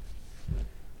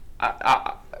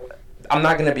 I'm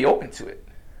not going to be open to it,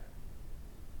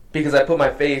 because I put my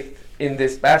faith in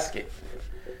this basket.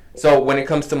 So when it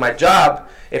comes to my job,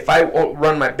 if I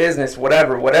run my business,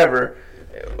 whatever,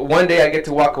 one day I get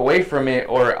to walk away from it,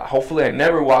 or hopefully I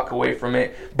never walk away from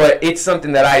it, but it's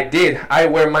something that I did. I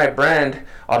wear my brand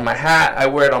on my hat, I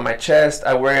wear it on my chest,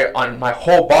 I wear it on my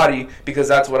whole body, because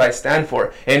that's what I stand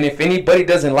for. And if anybody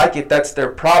doesn't like it, that's their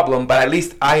problem, but at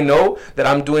least I know that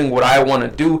I'm doing what I want to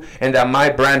do, and that my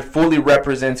brand fully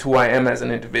represents who I am as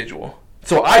an individual.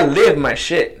 So I live my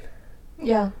shit.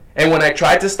 Yeah. And when I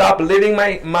tried to stop living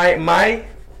my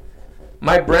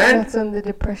brand, that's when the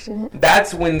depression hit.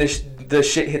 That's when the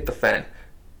shit hit the fan.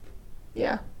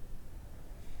 Yeah.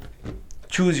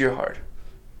 Choose your heart.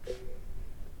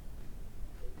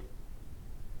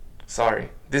 Sorry.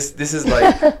 This is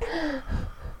like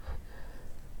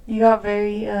You got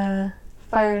very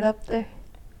fired up there.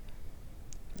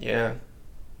 Yeah.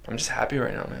 I'm just happy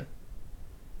right now, man.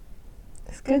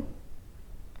 That's good.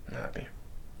 I'm happy.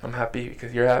 I'm happy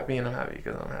because you're happy, and I'm happy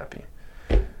because I'm happy.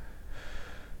 I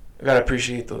gotta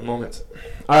appreciate those moments.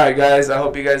 Alright, guys, I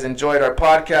hope you guys enjoyed our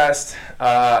podcast.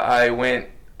 I went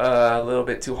a little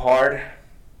bit too hard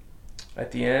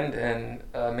at the end, and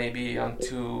maybe I'm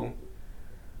too,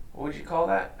 what would you call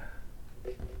that?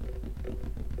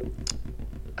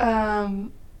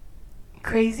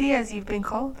 Crazy, as you've been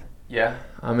called. Yeah,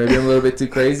 maybe I'm a little bit too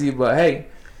crazy, but hey,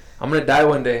 I'm gonna die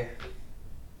one day.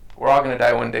 We're all gonna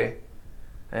die one day.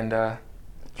 And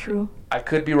True. I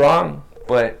could be wrong,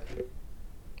 but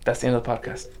that's the end of the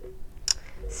podcast.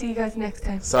 See you guys next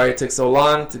time. Sorry it took so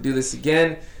long to do this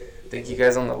again. Thank you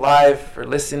guys on the live for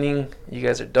listening. You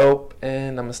guys are dope,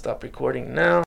 and I'm gonna stop recording now.